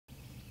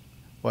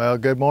Well,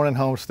 good morning,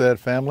 Homestead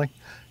family.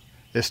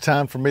 It's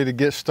time for me to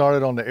get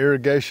started on the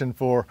irrigation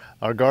for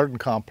our garden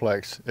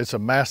complex. It's a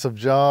massive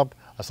job.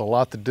 That's a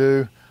lot to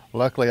do.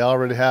 Luckily, I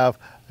already have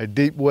a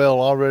deep well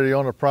already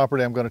on the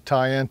property I'm going to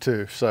tie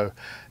into. So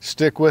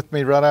stick with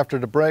me right after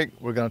the break.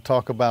 We're going to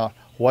talk about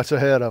what's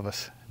ahead of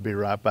us. Be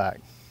right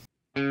back.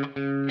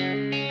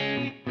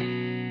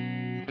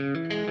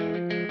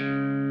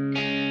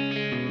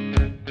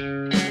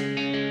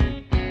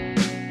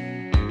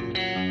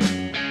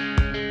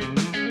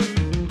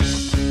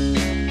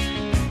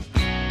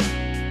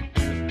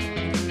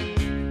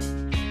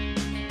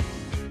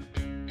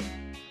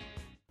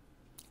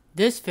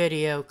 This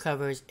video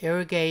covers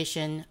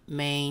irrigation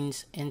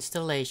mains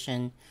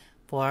installation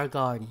for our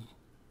garden.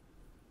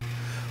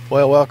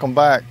 Well, welcome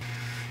back.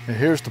 And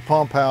here's the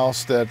pump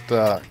house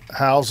that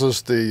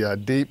houses the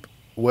deep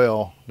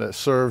well that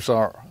serves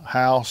our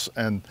house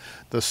and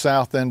the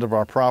south end of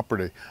our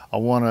property. I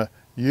want to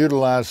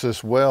utilize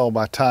this well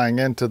by tying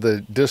into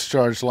the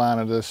discharge line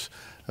of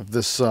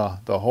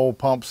the whole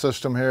pump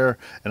system here,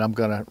 and I'm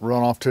going to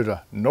run off to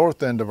the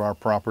north end of our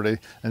property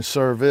and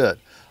serve it.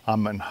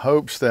 I'm in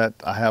hopes that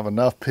I have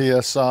enough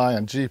PSI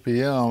and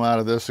GPM out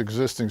of this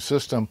existing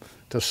system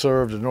to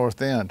serve the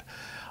north end.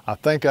 I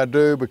think I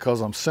do because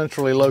I'm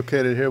centrally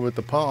located here with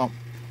the pump,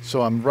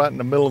 so I'm right in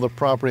the middle of the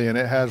property and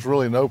it has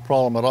really no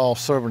problem at all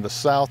serving the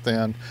south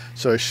end,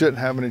 so it shouldn't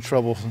have any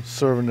trouble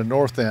serving the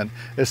north end.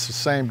 It's the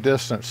same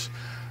distance.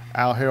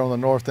 Out here on the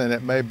north end,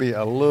 it may be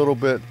a little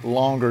bit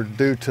longer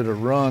due to the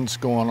runs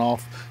going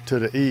off to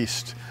the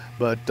east,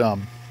 but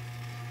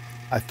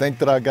I think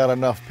that I got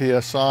enough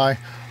PSI.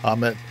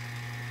 I'm at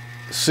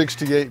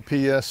 68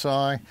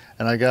 PSI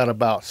and I got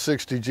about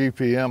 60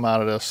 GPM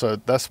out of this, so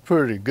that's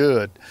pretty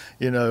good,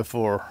 you know,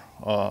 for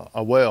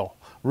a well.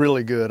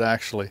 Really good,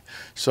 actually.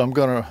 So I'm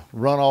going to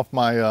run off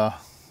my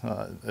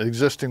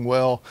existing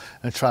well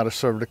and try to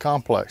serve the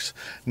complex.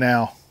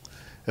 Now,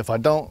 if I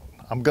don't,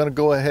 I'm going to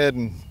go ahead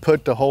and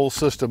put the whole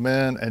system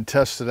in and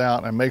test it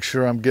out and make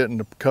sure I'm getting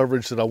the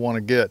coverage that I want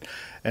to get.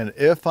 And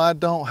if I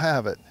don't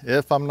have it,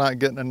 if I'm not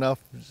getting enough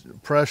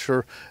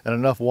pressure and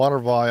enough water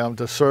volume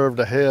to serve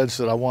the heads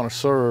that I want to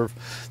serve,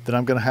 then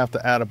I'm going to have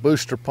to add a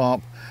booster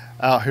pump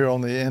out here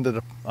on the end of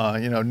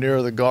the,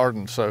 near the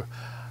garden. So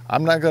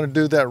I'm not going to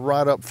do that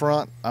right up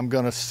front. I'm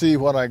going to see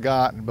what I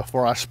got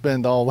before I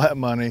spend all that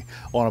money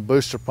on a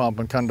booster pump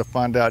and come to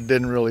find out I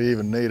didn't really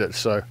even need it.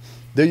 So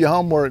do your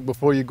homework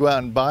before you go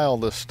out and buy all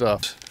this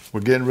stuff. We're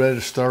getting ready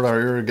to start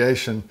our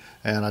irrigation,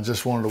 and I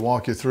just wanted to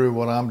walk you through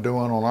what I'm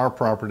doing on our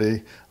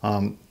property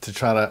to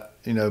try to,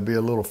 be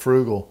a little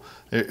frugal.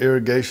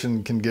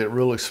 Irrigation can get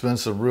real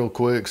expensive real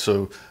quick,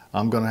 so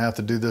I'm going to have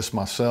to do this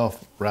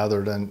myself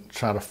rather than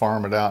try to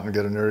farm it out and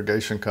get an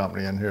irrigation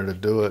company in here to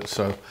do it.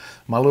 So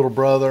my little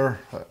brother,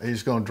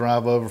 he's going to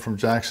drive over from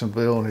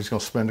Jacksonville and he's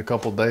going to spend a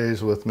couple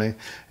days with me,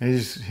 and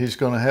he's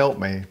going to help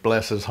me,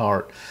 bless his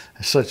heart.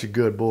 He's such a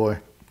good boy.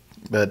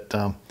 But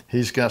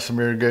he's got some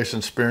irrigation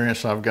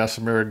experience, I've got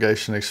some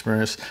irrigation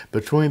experience.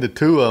 Between the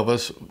two of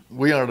us,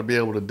 we ought to be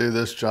able to do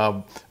this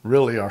job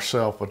really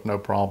ourselves with no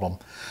problem.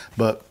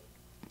 But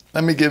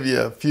let me give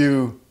you a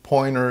few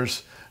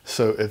pointers.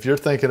 So if you're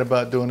thinking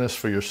about doing this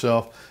for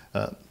yourself,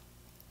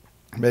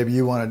 maybe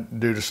you want to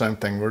do the same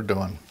thing we're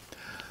doing.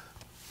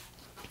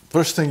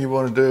 First thing you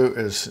want to do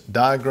is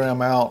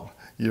diagram out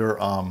your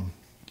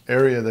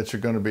area that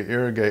you're going to be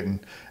irrigating,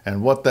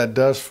 and what that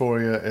does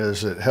for you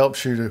is it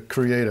helps you to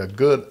create a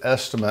good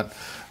estimate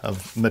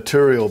of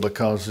material,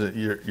 because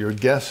you're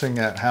guessing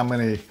at how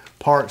many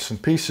parts and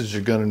pieces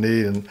you're going to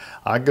need. And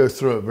I go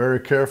through it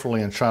very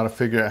carefully and try to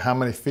figure out how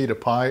many feet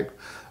of pipe.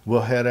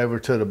 We'll head over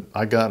to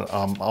I got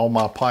all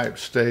my pipe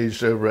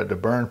staged over at the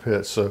burn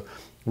pit, so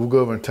we'll go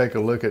over and take a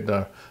look at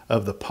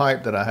the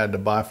pipe that I had to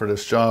buy for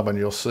this job, and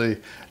you'll see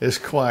it's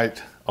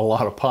quite a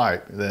lot of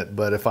pipe.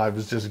 But if I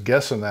was just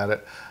guessing at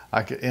it,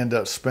 I could end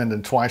up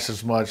spending twice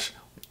as much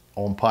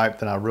on pipe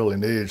than I really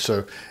need.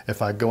 So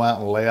if I go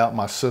out and lay out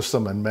my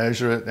system and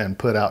measure it and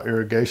put out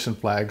irrigation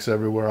flags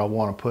everywhere I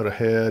want to put a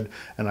head,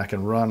 and I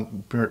can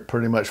run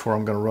pretty much where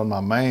I'm going to run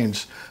my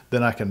mains,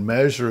 then I can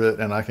measure it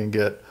and I can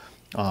get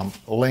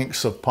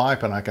lengths of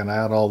pipe, and I can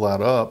add all that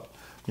up,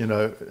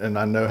 and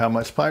I know how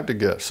much pipe to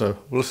get. So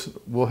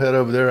we'll head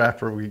over there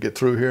after we get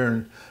through here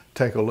and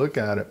take a look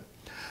at it.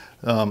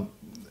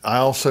 I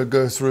also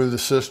go through the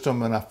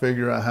system and I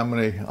figure out how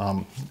many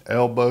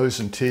elbows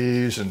and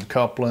tees and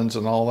couplings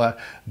and all that.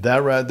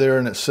 That right there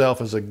in itself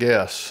is a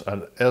guess,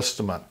 an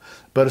estimate,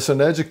 but it's an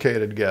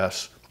educated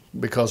guess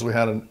because we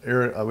had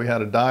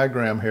a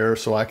diagram here,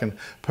 so I can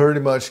pretty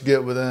much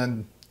get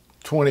within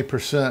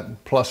 20%,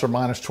 plus or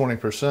minus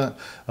 20%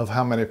 of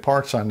how many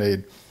parts I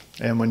need.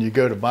 And when you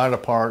go to buy the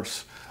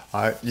parts,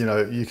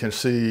 you can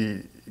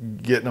see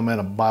getting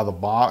them by the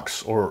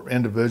box or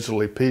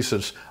individually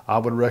pieces. I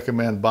would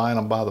recommend buying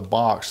them by the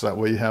box. That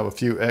way you have a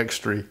few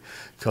extra,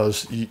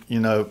 because you're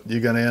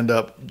going to end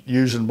up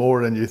using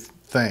more than you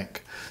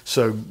think.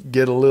 So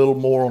get a little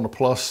more on the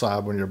plus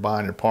side when you're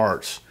buying your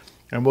parts.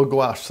 And we'll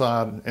go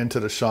outside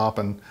into the shop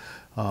and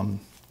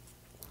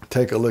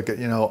take a look at,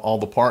 you know, all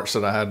the parts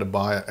that I had to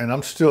buy. And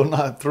I'm still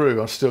not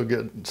through. I still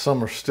get,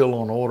 some are still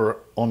on order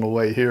on the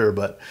way here,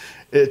 but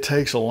it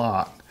takes a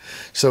lot.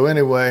 So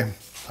anyway,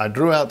 I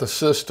drew out the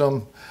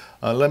system.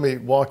 Let me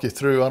walk you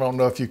through. I don't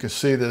know if you can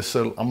see this,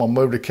 so I'm gonna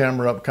move the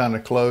camera up kind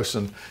of close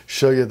and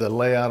show you the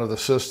layout of the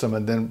system,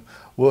 and then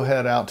we'll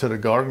head out to the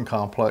garden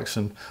complex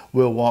and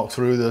we'll walk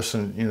through this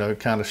and, you know,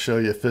 kind of show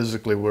you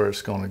physically where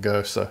it's going to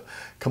go. So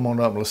come on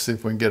up and let's see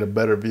if we can get a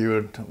better view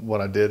of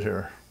what I did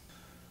here.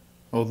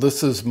 Well,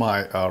 this is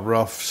my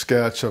rough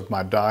sketch of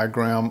my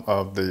diagram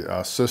of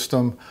the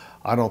system.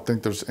 I don't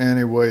think there's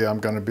any way I'm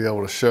going to be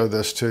able to show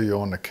this to you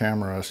on the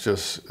camera. It's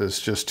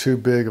just too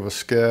big of a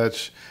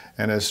sketch,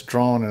 and it's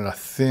drawn in a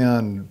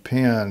thin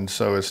pen,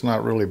 so it's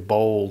not really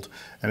bold,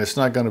 and it's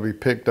not going to be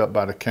picked up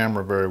by the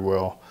camera very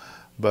well.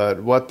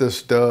 But what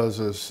this does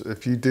is,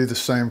 if you do the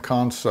same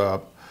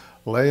concept,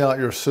 lay out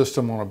your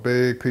system on a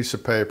big piece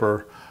of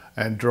paper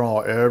and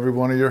draw every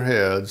one of your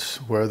heads,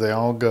 where they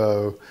all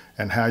go,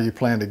 and how you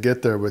plan to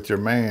get there with your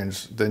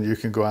mains. Then you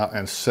can go out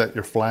and set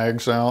your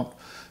flags out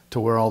to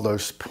where all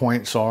those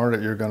points are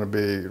that you're going to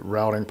be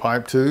routing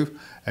pipe to,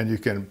 and you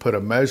can put a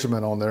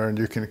measurement on there, and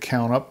you can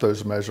count up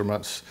those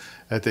measurements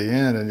at the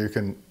end, and you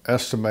can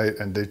estimate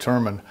and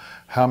determine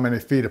how many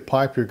feet of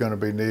pipe you're going to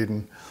be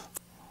needing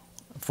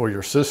for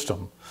your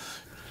system.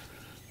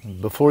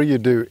 Before you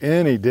do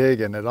any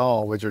digging at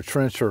all with your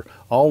trencher,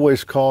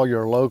 always call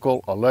your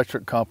local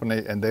electric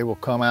company, and they will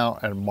come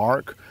out and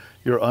mark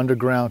your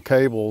underground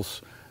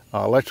cables,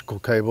 electrical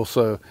cables,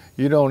 so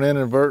you don't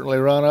inadvertently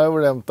run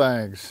over them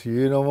things.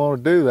 You don't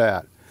want to do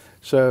that.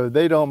 So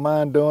they don't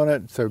mind doing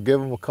it, so give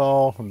them a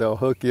call and they'll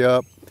hook you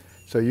up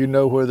so you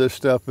know where this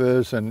stuff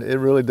is, and it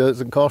really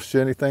doesn't cost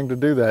you anything to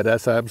do that.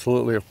 That's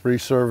absolutely a free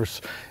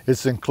service.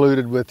 It's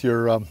included with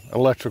your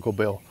electrical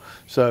bill.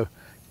 So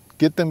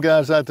get them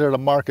guys out there to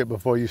market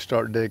before you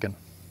start digging.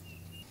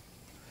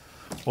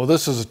 Well,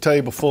 this is a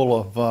table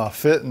full of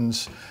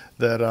fittings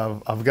that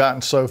I've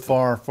gotten so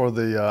far for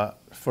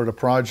the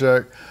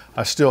project.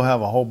 I still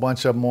have a whole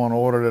bunch of them on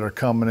order that are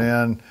coming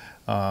in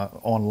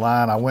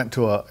online. I went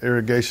to an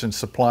irrigation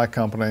supply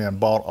company and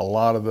bought a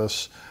lot of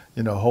this,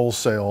 you know,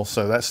 wholesale,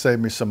 so that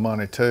saved me some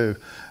money too.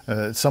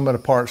 Some of the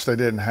parts they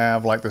didn't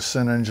have, like the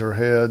Sininger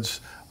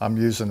heads, I'm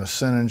using a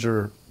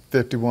Sininger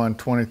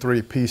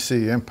 5123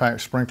 PC impact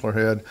sprinkler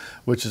head,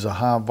 which is a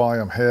high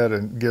volume head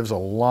and gives a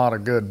lot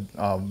of good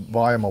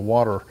volume of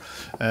water,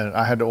 and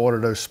I had to order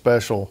those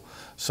special,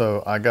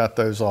 so I got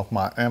those off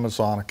my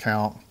Amazon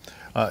account.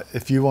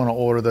 If you want to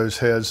order those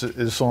heads,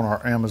 it's on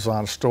our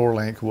Amazon store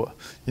link, you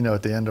know,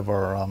 at the end of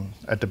our,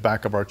 at the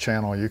back of our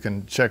channel. You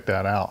can check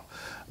that out.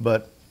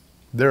 But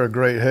they're a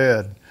great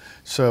head.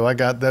 So I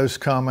got those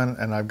coming,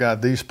 and I've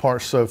got these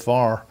parts so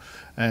far.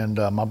 And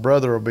my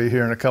brother will be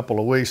here in a couple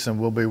of weeks, and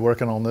we'll be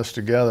working on this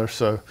together.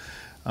 So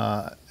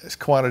it's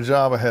quite a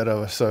job ahead of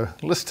us. So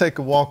let's take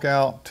a walk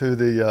out to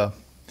the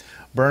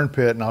burn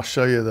pit, and I'll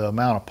show you the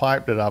amount of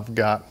pipe that I've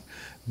got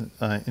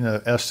you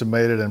know,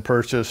 estimated and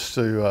purchased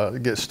to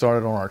get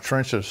started on our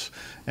trenches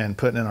and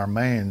putting in our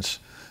mains.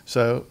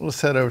 So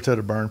let's head over to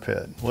the burn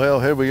pit. Well,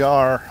 here we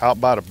are out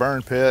by the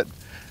burn pit.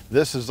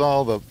 This is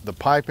all the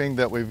piping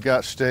that we've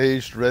got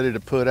staged, ready to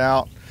put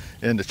out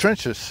in the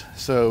trenches.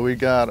 So we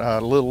got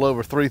a little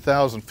over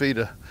 3,000 feet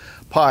of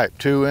pipe,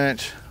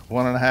 2-inch,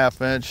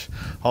 1.5 inch,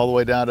 all the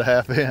way down to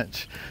 1/2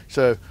 inch.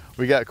 So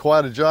we got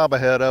quite a job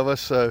ahead of us.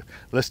 So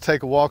let's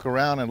take a walk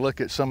around and look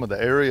at some of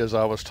the areas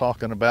I was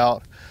talking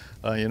about,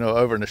 you know,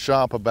 over in the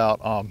shop,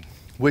 about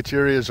which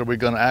areas are we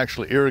going to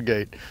actually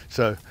irrigate.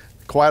 So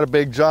quite a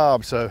big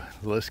job, so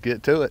let's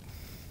get to it.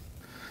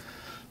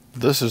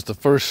 This is the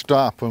first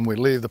stop when we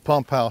leave the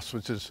pump house,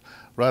 which is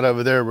right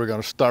over there. We're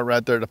going to start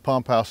right there at the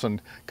pump house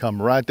and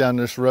come right down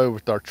this road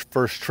with our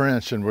first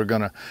trench, and we're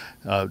going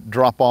to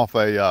drop off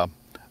a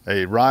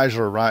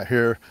riser right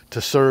here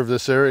to serve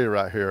this area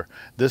right here.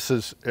 This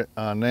is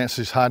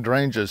Nancy's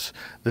hydrangeas.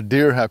 The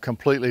deer have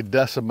completely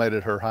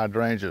decimated her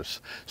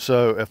hydrangeas.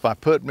 So if I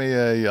put me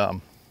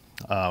a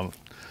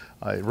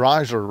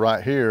riser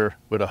right here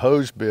with a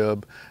hose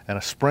bib and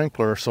a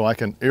sprinkler, so I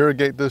can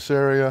irrigate this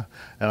area,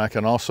 and I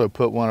can also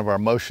put one of our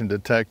motion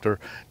detector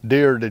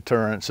deer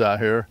deterrents out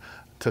here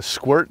to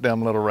squirt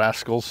them little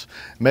rascals,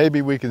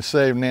 maybe we can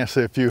save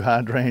Nancy a few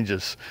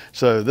hydrangeas.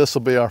 So this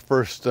will be our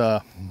first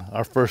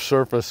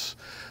surface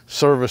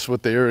service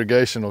with the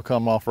irrigation. Will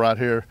come off right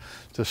here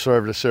to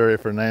serve this area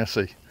for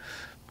Nancy.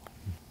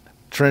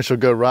 Trench will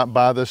go right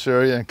by this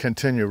area and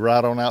continue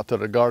right on out to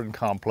the garden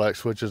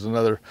complex, which is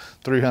another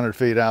 300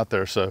 feet out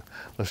there. So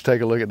let's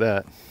take a look at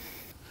that.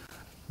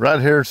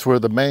 Right here is where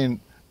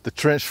the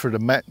trench for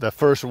the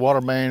first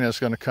water main is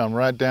going to come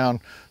right down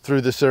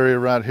through this area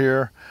right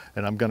here,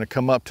 and I'm going to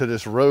come up to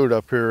this road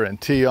up here and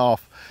tee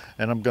off,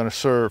 and I'm going to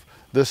serve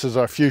This is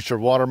our future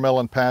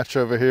watermelon patch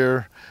over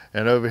here.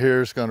 And over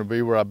here is going to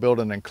be where I build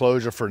an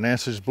enclosure for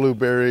Nancy's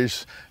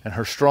blueberries and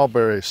her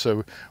strawberries.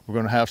 So we're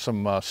going to have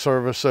some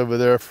service over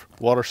there,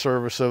 water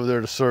service over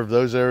there to serve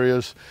those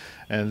areas.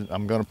 And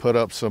I'm going to put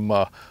up some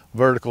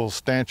vertical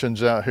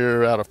stanchions out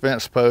here out of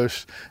fence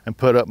posts and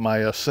put up my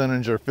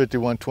Sininger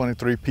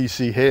 5123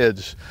 PC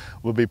heads.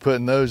 We'll be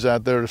putting those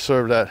out there to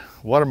serve that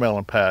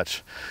watermelon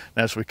patch.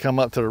 And as we come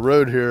up to the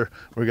road here,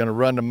 we're going to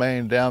run the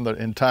main down the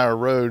entire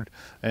road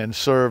and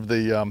serve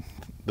the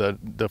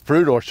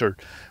fruit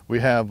orchard. We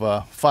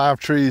have 5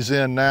 trees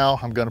in now.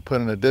 I'm going to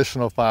put an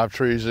additional 5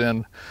 trees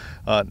in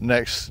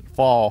next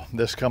fall,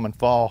 this coming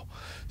fall.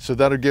 So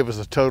that'll give us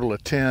a total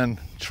of 10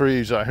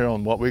 trees out here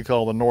on what we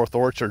call the North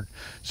Orchard.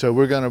 So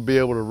we're going to be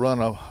able to run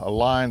a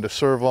line to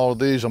serve all of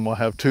these. I'm going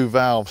to have 2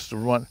 valves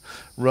to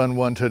run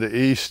one to the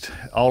east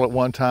all at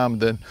one time,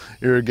 then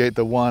irrigate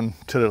the one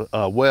to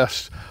the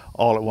west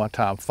all at one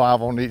time,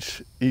 5 on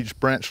each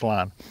branch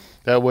line.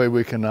 That way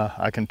we can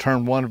I can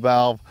turn one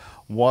valve,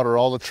 water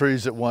all the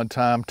trees at one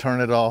time,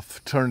 turn it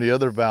off, turn the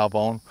other valve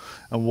on,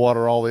 and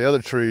water all the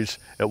other trees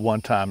at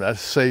one time. That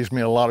saves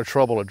me a lot of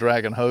trouble of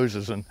dragging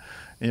hoses and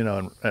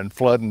and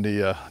flooding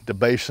the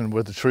basin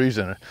with the trees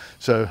in it.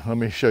 So let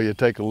me show you,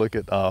 take a look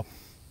at the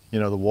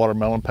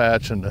watermelon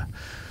patch and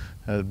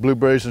the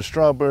blueberries and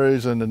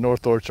strawberries and the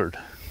North Orchard.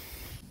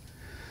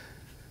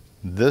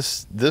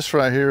 This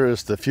right here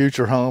is the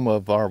future home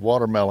of our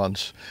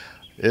watermelons.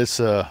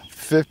 It's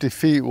 50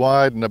 feet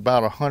wide and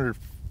about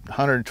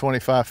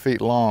 125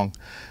 feet long.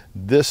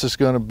 This is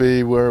going to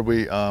be where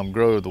we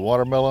grow the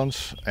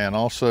watermelons and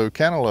also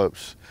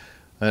cantaloupes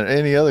and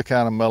any other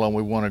kind of melon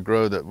we want to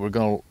grow that we're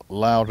going to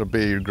allow to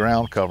be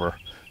ground cover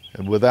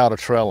without a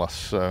trellis.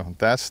 So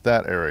that's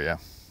that area.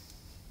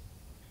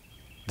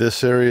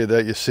 This area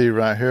that you see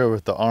right here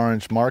with the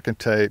orange marking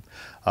tape,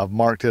 I've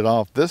marked it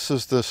off. This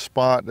is the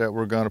spot that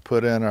we're going to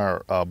put in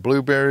our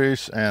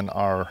blueberries and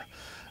our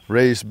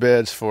raised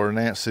beds for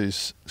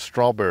Nancy's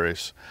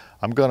strawberries.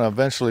 I'm going to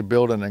eventually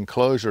build an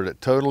enclosure that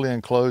totally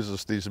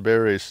encloses these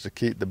berries to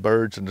keep the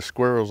birds and the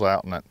squirrels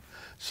out in it.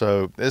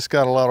 So it's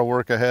got a lot of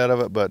work ahead of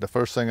it, but the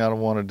first thing I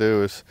want to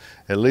do is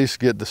at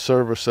least get the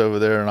service over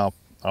there, and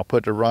I'll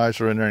put the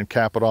riser in there and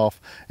cap it off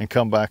and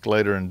come back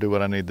later and do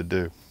what I need to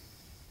do.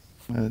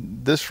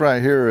 This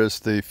right here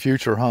is the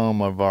future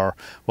home of our,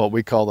 what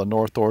we call the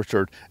North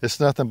Orchard. It's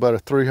nothing but a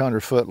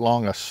 300-foot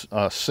long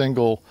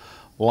single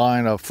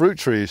line of fruit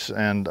trees,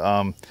 and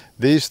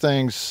these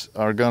things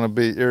are going to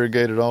be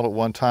irrigated all at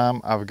one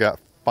time. I've got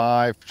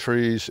 5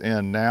 trees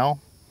in now,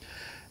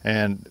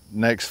 and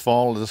next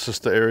fall, this is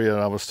the area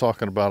I was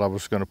talking about. I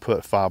was going to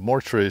put 5 more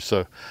trees.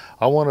 So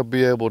I want to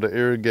be able to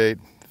irrigate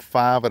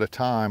 5 at a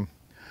time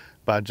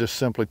by just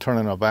simply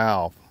turning a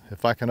valve.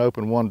 If I can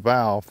open one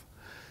valve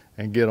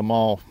and get them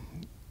all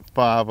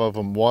 5 of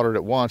them watered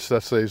at once,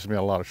 that saves me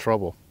a lot of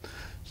trouble.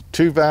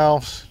 2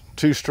 valves,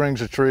 2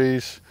 strings of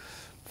trees,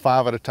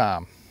 5 at a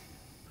time.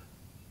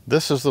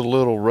 This is the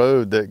little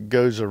road that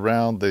goes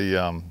around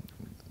the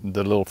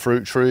little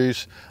fruit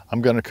trees.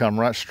 I'm going to come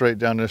right straight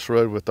down this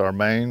road with our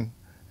main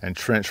and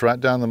trench right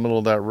down the middle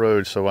of that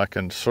road so I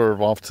can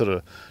serve off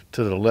to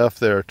the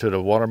left there to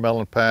the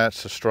watermelon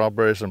patch, the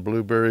strawberries and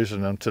blueberries,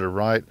 and then to the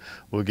right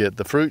we'll get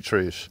the fruit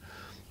trees.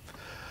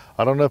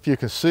 I don't know if you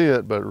can see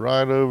it, but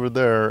right over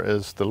there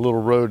is the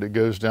little road that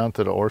goes down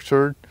to the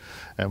orchard,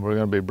 and we're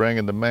going to be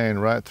bringing the main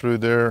right through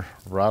there,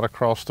 right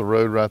across the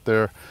road right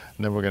there,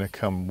 and then we're going to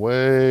come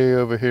way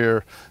over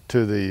here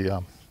to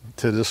the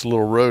to this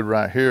little road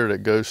right here that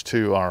goes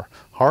to our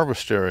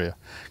harvest area,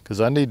 because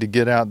I need to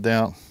get out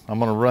down. I'm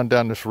going to run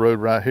down this road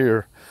right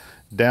here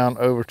down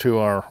over to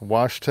our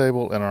wash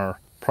table and our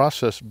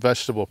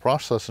vegetable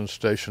processing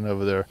station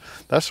over there.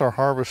 That's our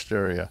harvest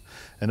area,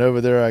 and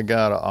over there I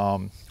got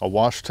a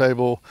wash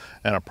table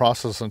and a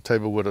processing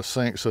table with a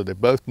sink, so they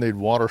both need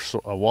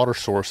a water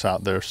source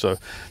out there. So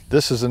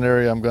this is an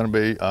area I'm going to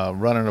be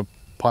running a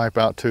pipe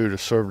out to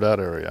serve that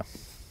area.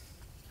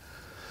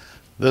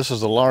 This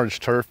is a large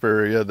turf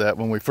area that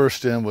when we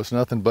first in was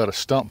nothing but a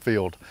stump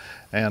field,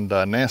 and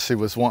Nancy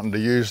was wanting to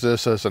use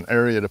this as an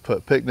area to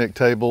put picnic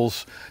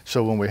tables,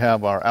 so when we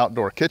have our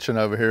outdoor kitchen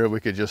over here we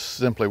could just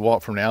simply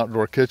walk from the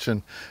outdoor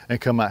kitchen and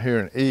come out here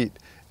and eat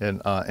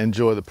and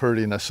enjoy the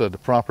prettiness of the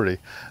property.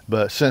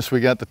 But since we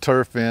got the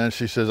turf in,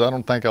 she says, I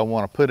don't think I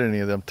want to put any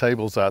of them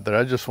tables out there.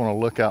 I just want to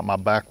look out my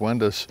back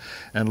windows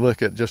and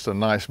look at just a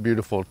nice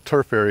beautiful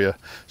turf area.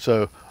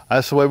 So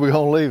that's the way we're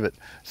going to leave it.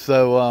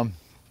 So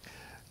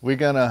we're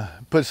gonna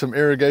put some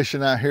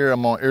irrigation out here.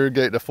 I'm gonna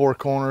irrigate the 4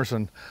 corners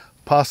and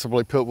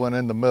possibly put one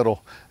in the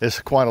middle. It's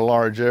quite a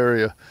large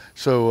area.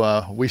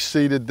 So we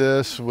seeded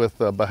this with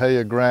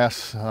Bahia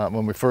grass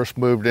when we first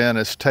moved in.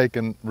 It's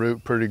taken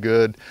root pretty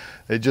good.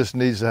 It just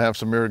needs to have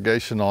some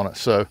irrigation on it.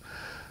 So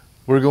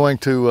we're going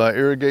to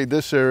irrigate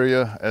this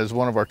area as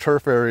one of our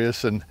turf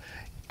areas and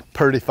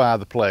prettify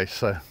the place.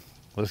 So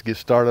let's get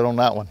started on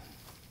that one.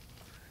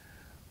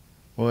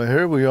 Well,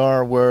 here we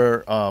are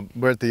where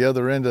we're at the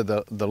other end of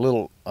the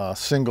little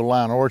single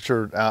line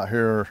orchard out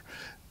here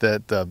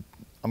that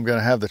I'm going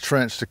to have the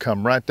trench to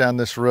come right down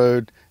this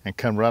road and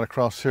come right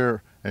across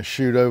here and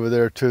shoot over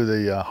there to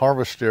the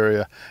harvest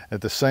area.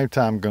 At the same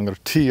time, I'm going to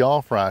tee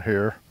off right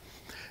here,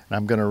 and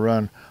I'm going to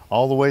run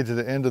all the way to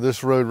the end of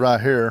this road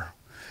right here,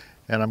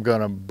 and I'm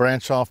going to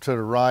branch off to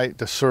the right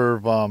to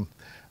serve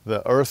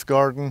the earth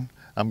garden.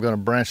 I'm going to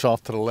branch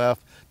off to the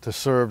left to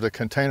serve the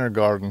container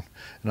garden,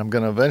 and I'm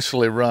going to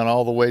eventually run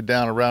all the way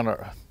down around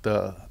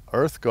the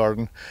earth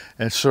garden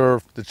and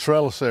serve the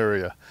trellis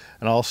area,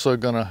 and also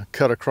going to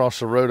cut across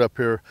the road up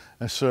here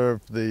and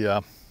serve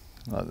the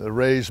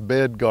raised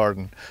bed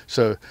garden.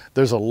 So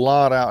there's a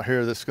lot out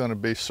here that's going to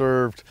be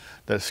served,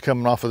 that's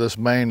coming off of this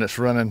main, that's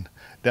running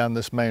down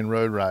this main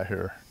road right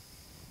here.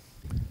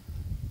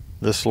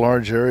 This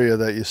large area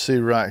that you see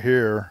right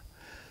here,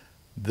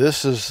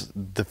 this is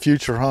the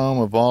future home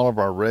of all of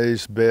our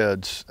raised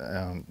beds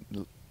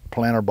and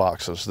planter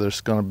boxes.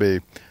 There's going to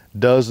be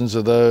dozens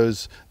of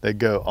those. They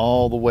go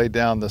all the way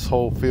down this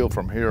whole field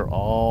from here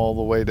all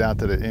the way down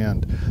to the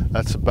end.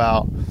 That's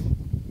about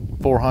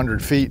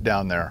 400 feet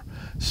down there.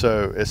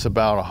 So it's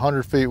about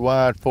 100 feet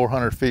wide,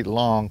 400 feet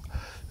long,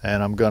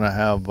 and I'm going to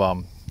have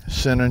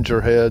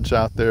Sininger heads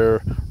out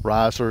there,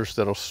 risers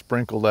that'll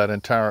sprinkle that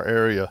entire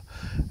area.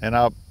 And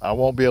I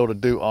won't be able to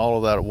do all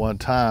of that at one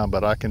time,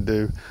 but I can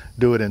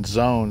do it in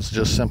zones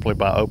just simply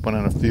by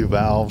opening a few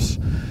valves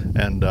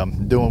and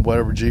doing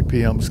whatever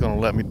GPM is going to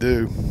let me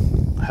do,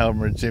 however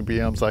many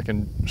GPMs I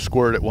can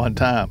squirt at one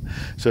time.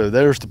 So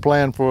there's the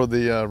plan for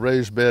the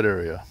raised bed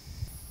area.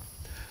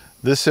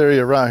 This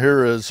area right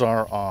here is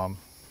our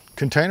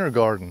container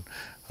garden.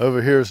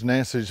 Over here is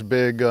Nancy's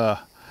big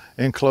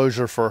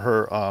enclosure for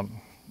her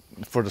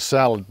for the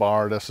salad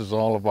bar. This is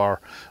all of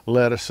our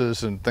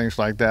lettuces and things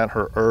like that,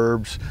 her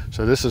herbs.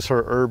 So this is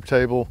her herb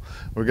table.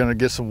 We're going to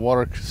get some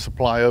water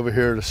supply over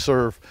here to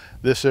serve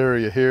this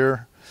area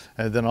here.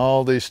 And then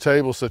all these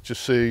tables that you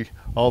see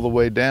all the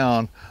way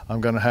down, I'm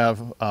going to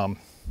have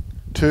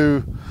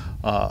two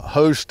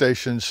hose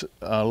stations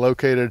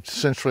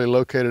centrally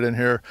located in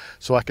here,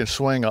 so I can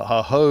swing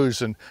a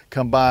hose and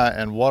come by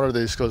and water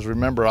these, because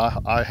remember,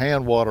 I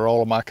hand water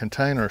all of my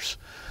containers.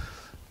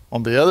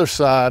 On the other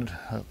side,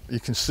 you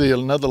can see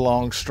another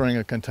long string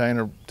of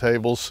container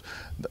tables.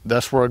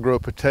 That's where I grow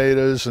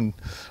potatoes and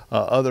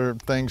other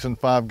things in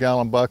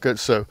 5-gallon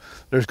buckets. So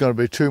there's going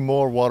to be two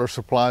more water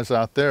supplies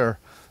out there,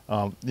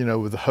 you know,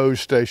 with the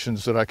hose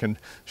stations that I can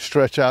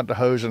stretch out the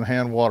hose and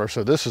hand water.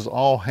 So this is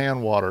all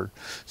hand watered.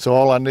 So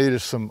all I need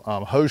is some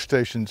hose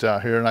stations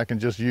out here, and I can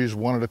just use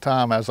one at a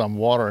time as I'm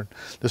watering.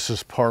 This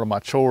is part of my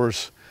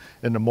chores.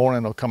 In the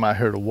morning, I'll come out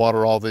here to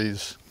water all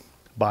these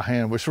by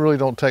hand, which really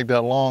don't take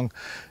that long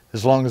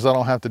as I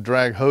don't have to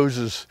drag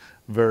hoses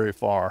very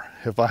far.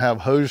 If I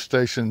have hose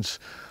stations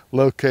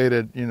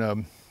located, you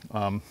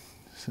know,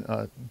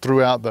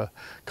 throughout the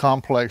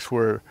complex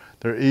where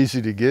they're easy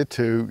to get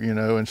to, you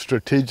know, and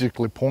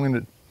strategically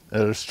pointed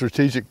at a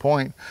strategic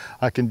point,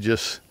 I can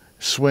just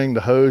swing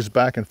the hose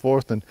back and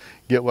forth and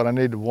get what I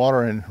need to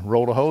water and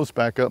roll the hose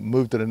back up and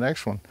move to the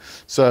next one.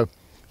 So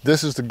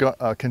this is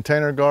the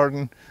container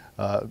garden.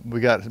 We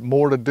got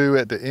more to do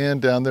at the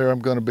end down there. I'm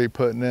going to be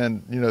putting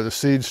in, you know, the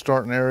seed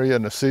starting area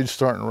and the seed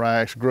starting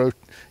racks, grow,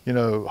 you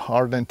know,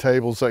 hardening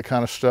tables, that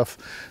kind of stuff.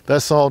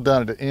 That's all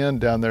down at the end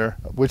down there,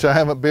 which I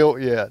haven't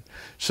built yet.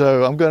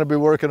 So I'm going to be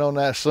working on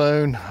that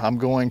soon. I'm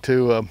going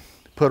to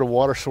put a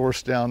water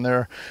source down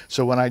there,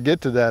 so when I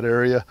get to that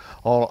area,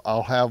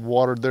 I'll have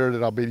water there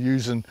that I'll be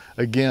using,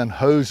 again,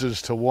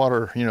 hoses to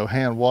water, you know,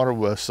 hand water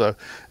with. So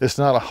it's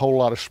not a whole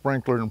lot of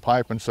sprinkler and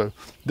piping. So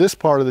this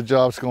part of the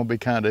job is going to be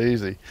kind of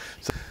easy.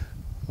 So,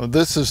 well,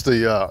 this is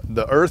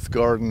the earth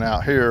garden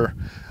out here.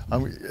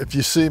 If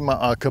you see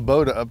my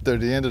Kubota up there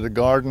at the end of the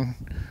garden,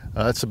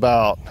 that's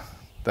about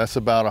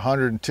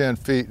 110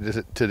 feet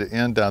to the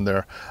end down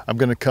there. I'm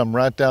going to come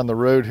right down the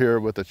road here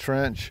with a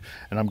trench,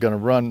 and I'm going to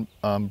run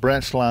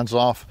branch lines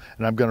off,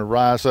 and I'm going to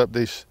rise up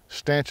these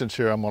stanchions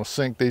here. I'm going to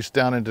sink these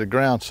down into the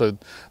ground so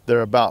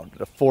they're about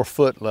a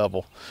 4-foot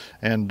level.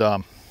 And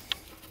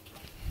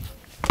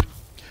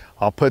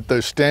I'll put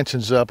those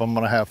stanchions up. I'm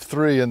going to have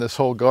 3 in this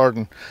whole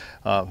garden,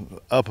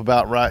 up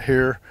about right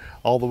here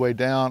all the way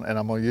down, and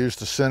I'm going to use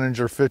the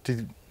Sininger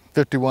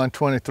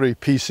 5123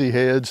 PC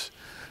heads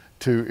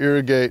to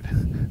irrigate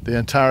the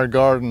entire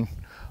garden,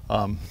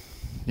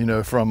 you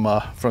know, from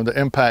the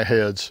impact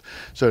heads.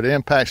 So the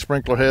impact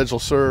sprinkler heads will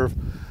serve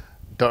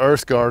the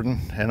earth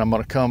garden, and I'm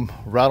going to come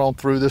right on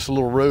through this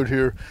little road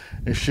here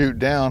and shoot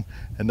down,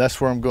 and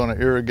that's where I'm going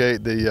to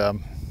irrigate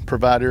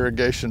provide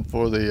irrigation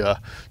for the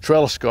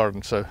trellis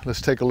garden. So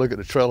let's take a look at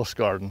the trellis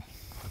garden.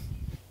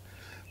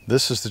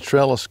 This is the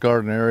trellis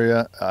garden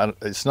area.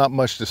 It's not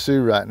much to see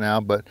right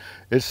now, but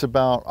it's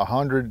about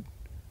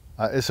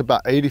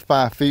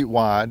 85 feet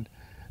wide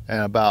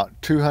and about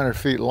 200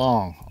 feet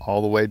long,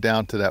 all the way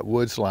down to that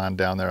woods line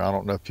down there. I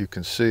don't know if you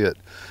can see it,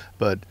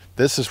 but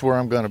this is where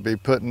I'm going to be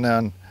putting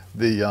down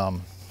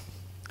the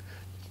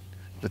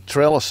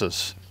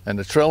trellises. And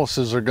the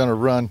trellises are going to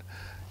run,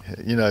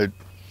 you know,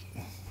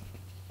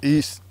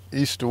 east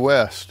to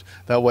west.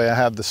 That way I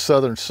have the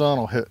southern sun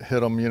will hit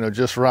them, you know,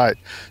 just right.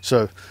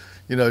 So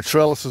you know,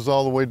 trellises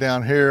all the way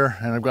down here,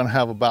 and I'm going to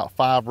have about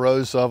 5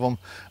 rows of them.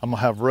 I'm going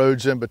to have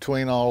roads in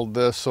between all of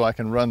this so I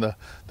can run the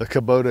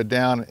Kubota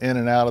down in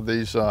and out of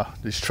these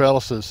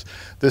trellises.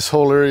 This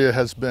whole area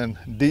has been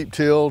deep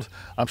tilled.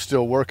 I'm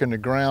still working the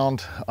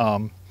ground.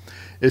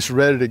 It's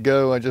ready to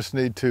go. I just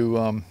need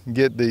to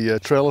get the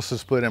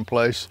trellises put in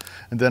place,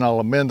 and then I'll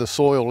amend the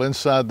soil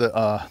inside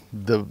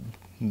the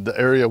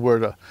area where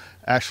the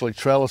actually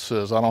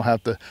trellises. I don't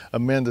have to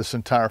amend this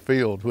entire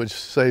field, which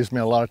saves me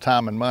a lot of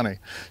time and money.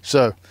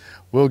 So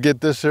we'll get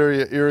this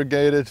area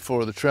irrigated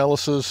for the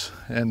trellises,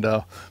 and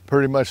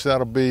pretty much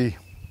that'll be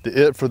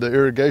it for the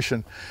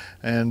irrigation.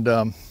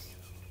 And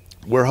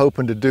we're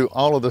hoping to do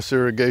all of this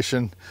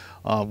irrigation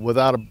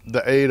without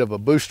the aid of a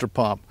booster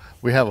pump.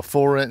 We have a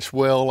 4-inch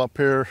well up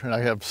here, and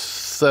I have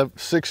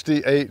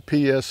 68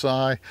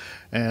 PSI,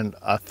 and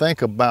I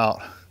think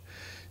about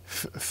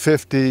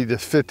 50 to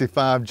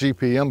 55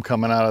 GPM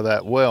coming out of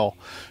that well.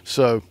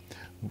 So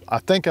I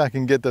think I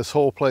can get this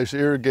whole place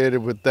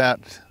irrigated with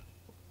that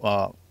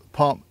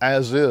pump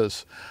as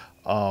is.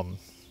 I'm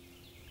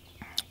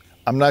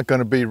not going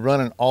to be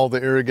running all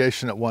the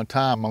irrigation at one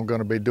time. I'm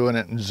going to be doing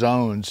it in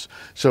zones,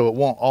 so it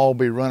won't all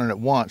be running at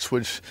once,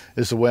 which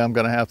is the way I'm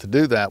going to have to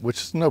do that,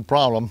 which is no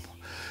problem.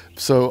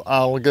 So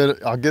I'll get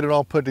it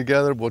all put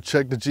together. We'll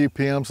check the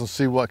GPMs and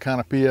see what kind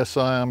of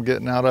PSI I'm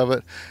getting out of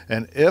it.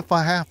 And if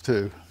I have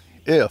to,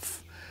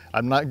 if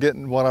I'm not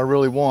getting what I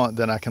really want,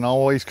 then I can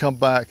always come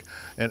back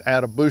and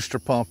add a booster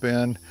pump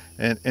in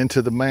and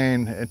into the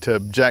main, and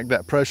to jack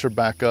that pressure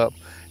back up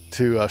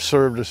to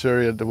serve this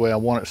area the way I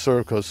want it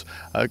served, because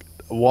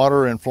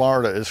water in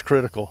Florida is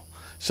critical.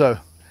 So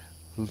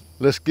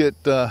let's get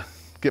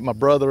my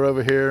brother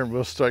over here, and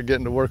we'll start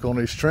getting to work on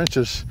these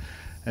trenches,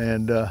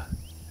 and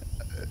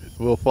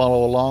we'll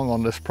follow along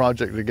on this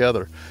project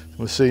together.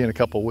 We'll see you in a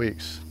couple of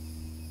weeks.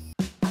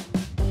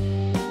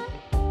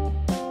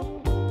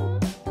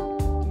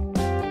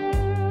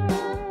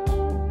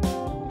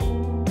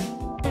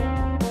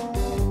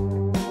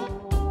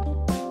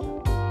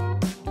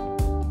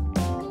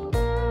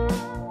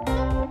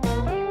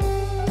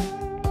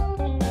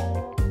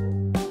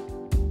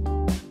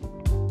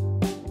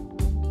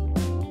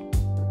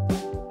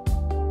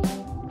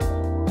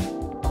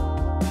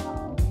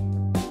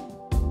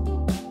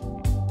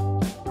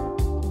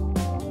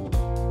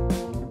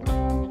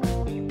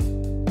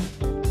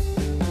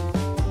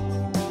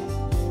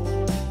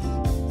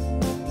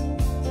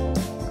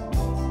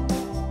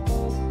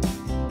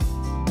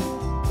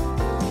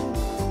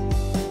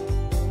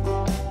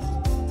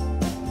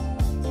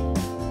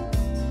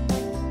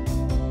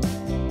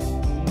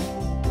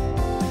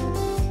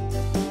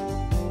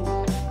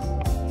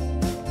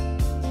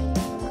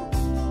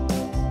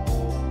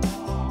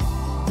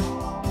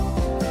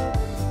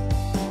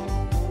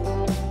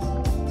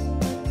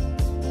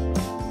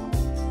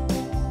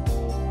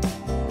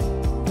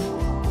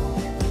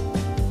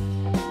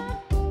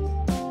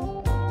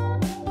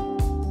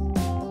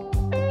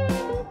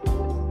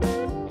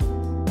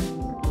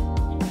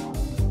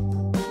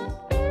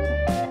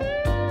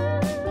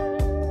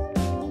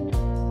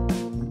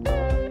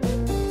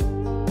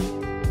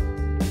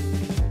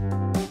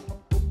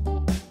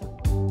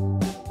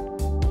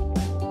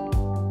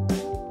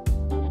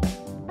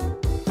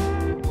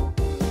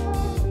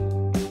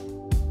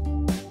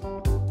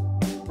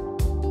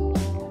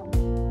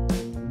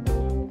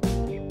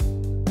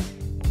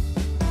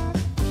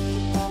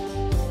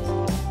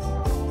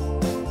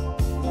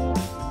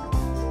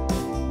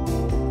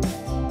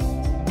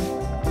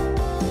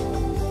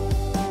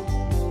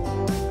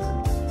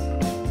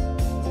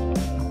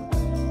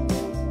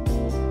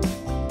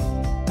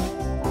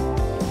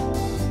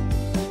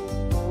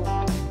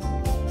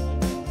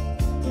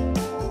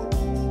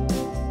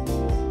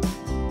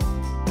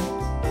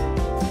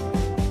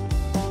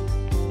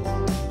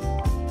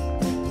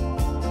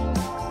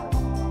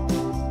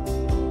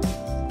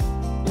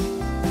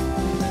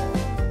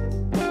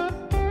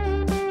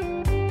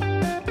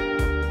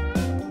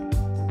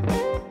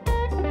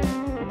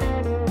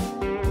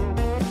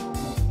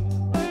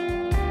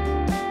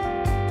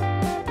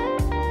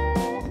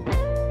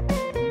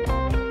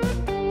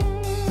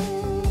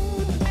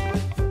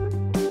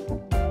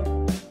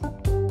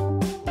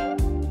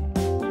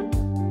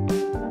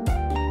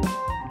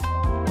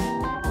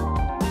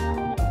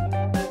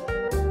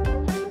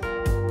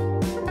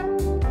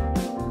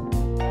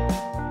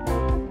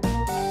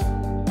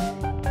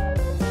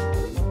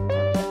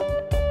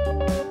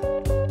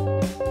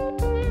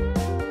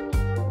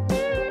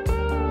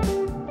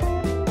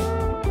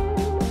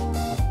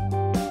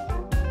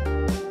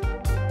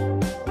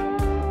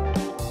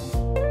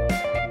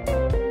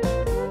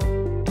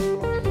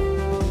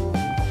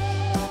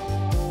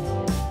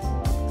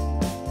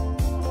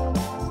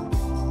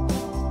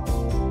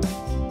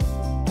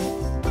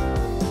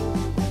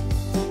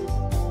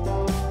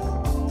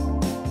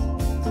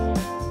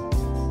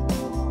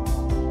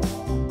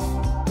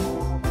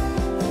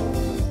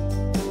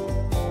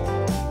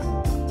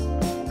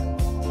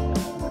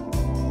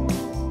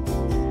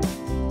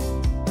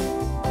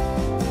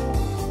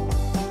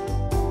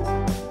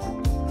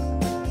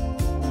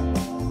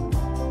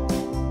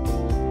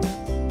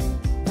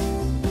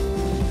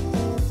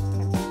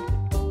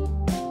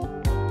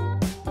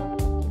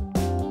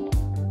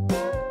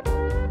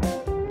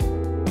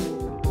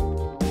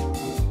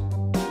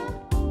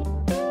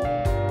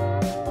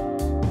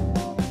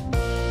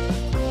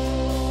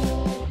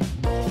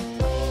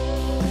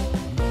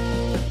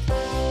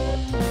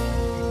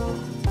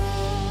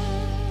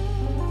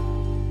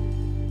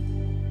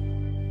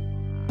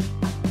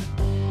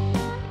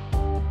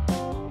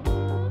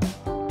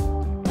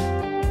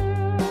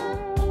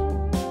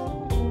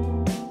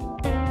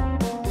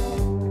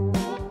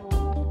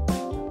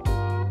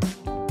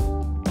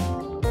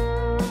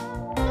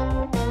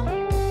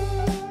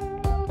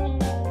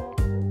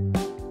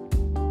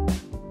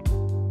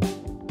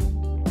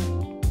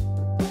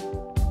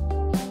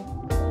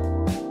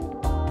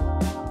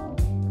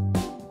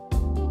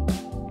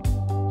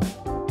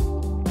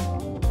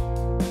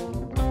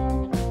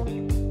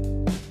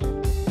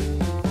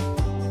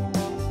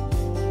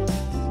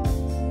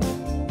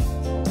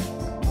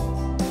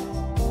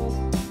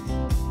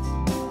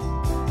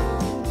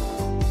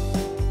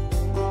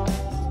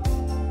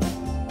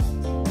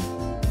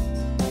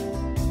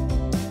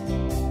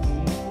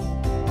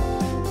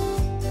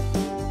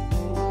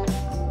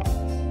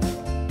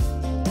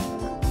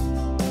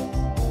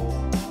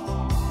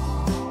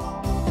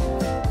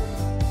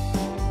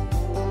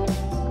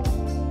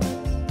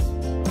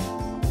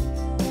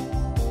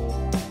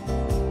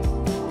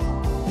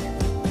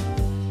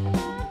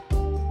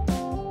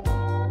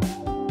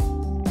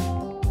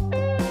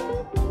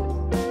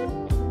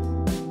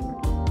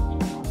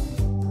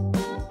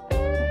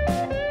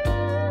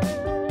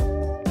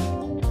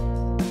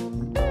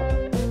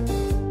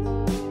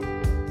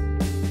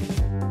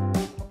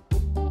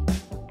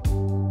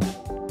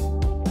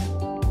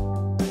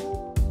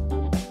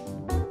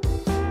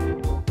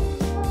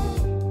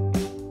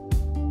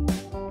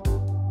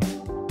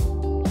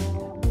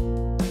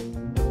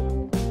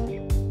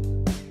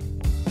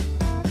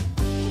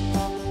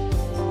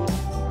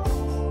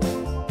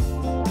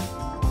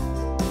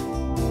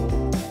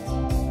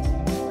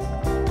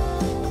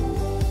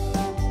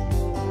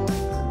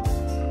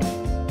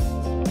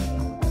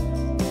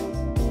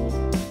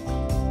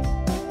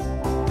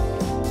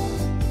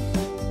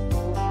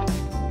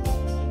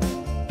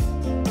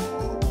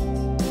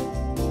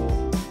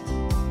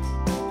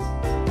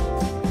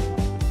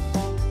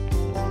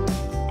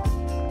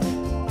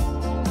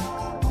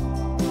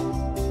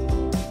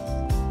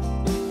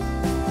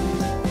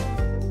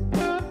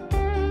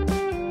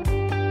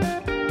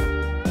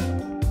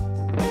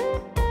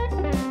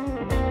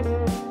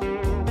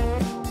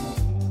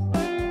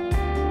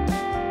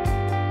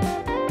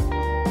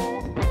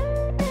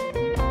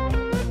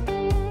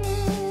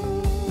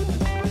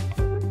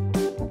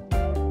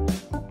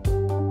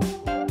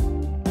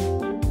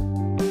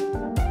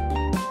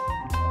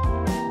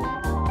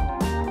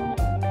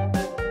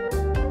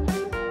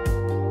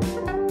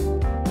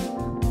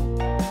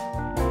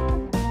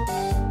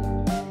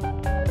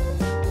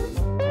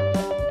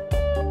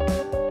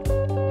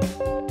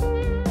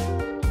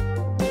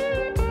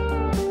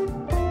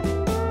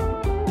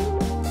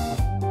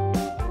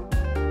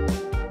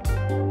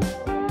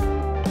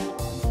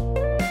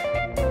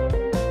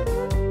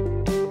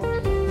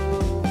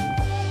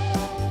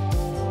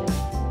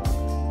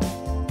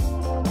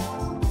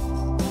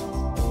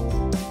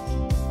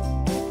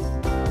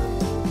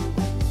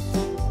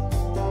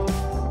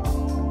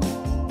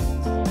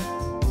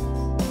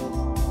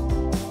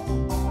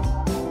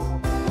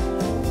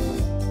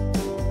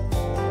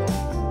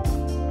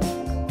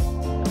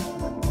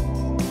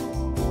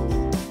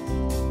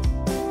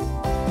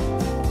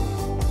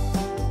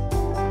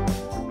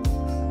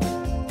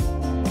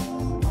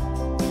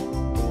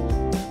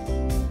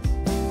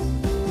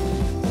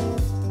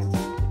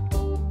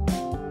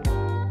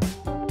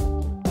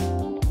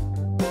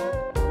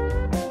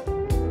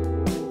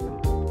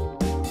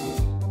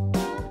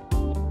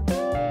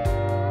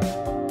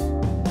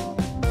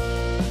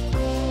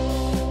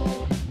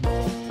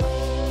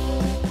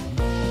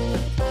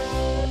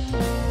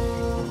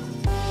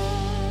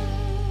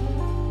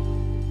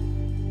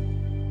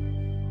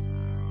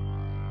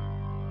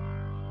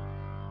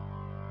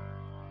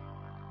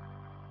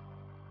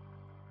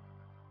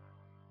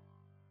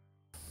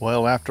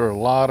 Well, after a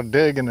lot of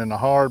digging and a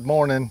hard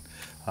morning,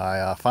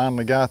 I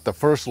finally got the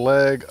first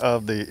leg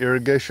of the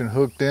irrigation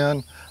hooked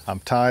in. I'm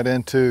tied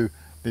into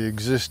the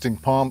existing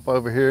pump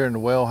over here in the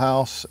well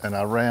house, and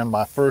I ran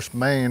my first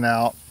main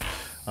out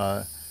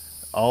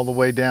all the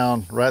way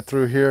down right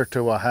through here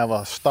till I have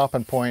a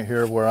stopping point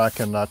here where I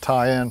can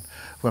tie in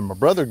when my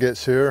brother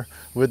gets here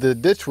with the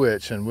ditch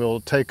witch, and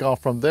we'll take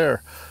off from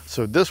there.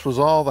 So this was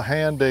all the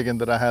hand digging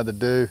that I had to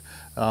do,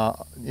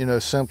 you know,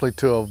 simply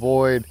to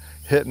avoid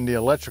hitting the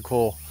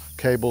electrical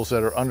cables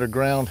that are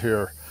underground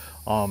here.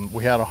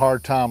 We had a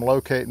hard time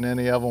locating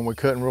any of them. We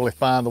couldn't really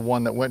find the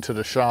one that went to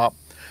the shop,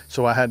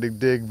 so I had to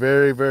dig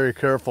very, very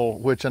careful,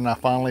 which, and I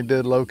finally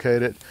did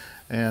locate it,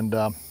 and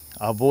I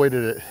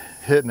avoided it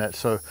hitting it.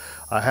 So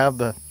I have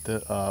the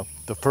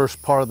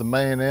first part of the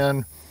main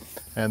in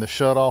and the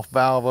shut-off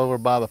valve over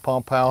by the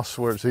pump house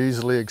where it's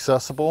easily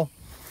accessible,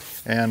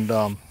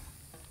 and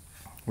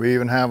we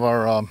even have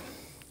our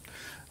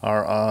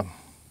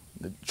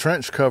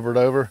trench covered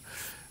over,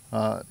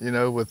 you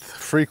know, with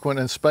frequent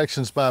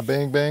inspections by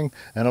Bing Bing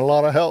and a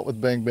lot of help with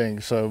Bing Bing.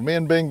 So me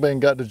and Bing Bing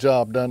got the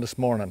job done this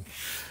morning.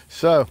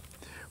 So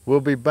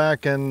we'll be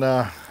back in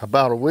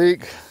about a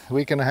week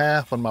and a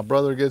half when my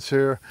brother gets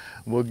here.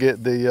 We'll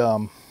get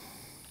the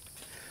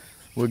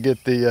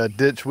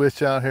ditch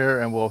witch out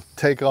here, and we'll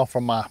take off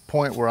from my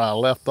point where I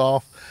left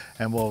off,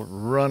 and we'll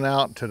run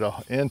out to the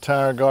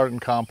entire garden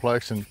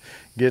complex and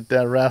get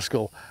that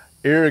rascal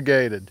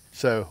irrigated.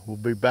 So we'll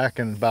be back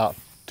in about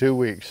 2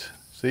 weeks.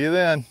 See you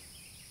then.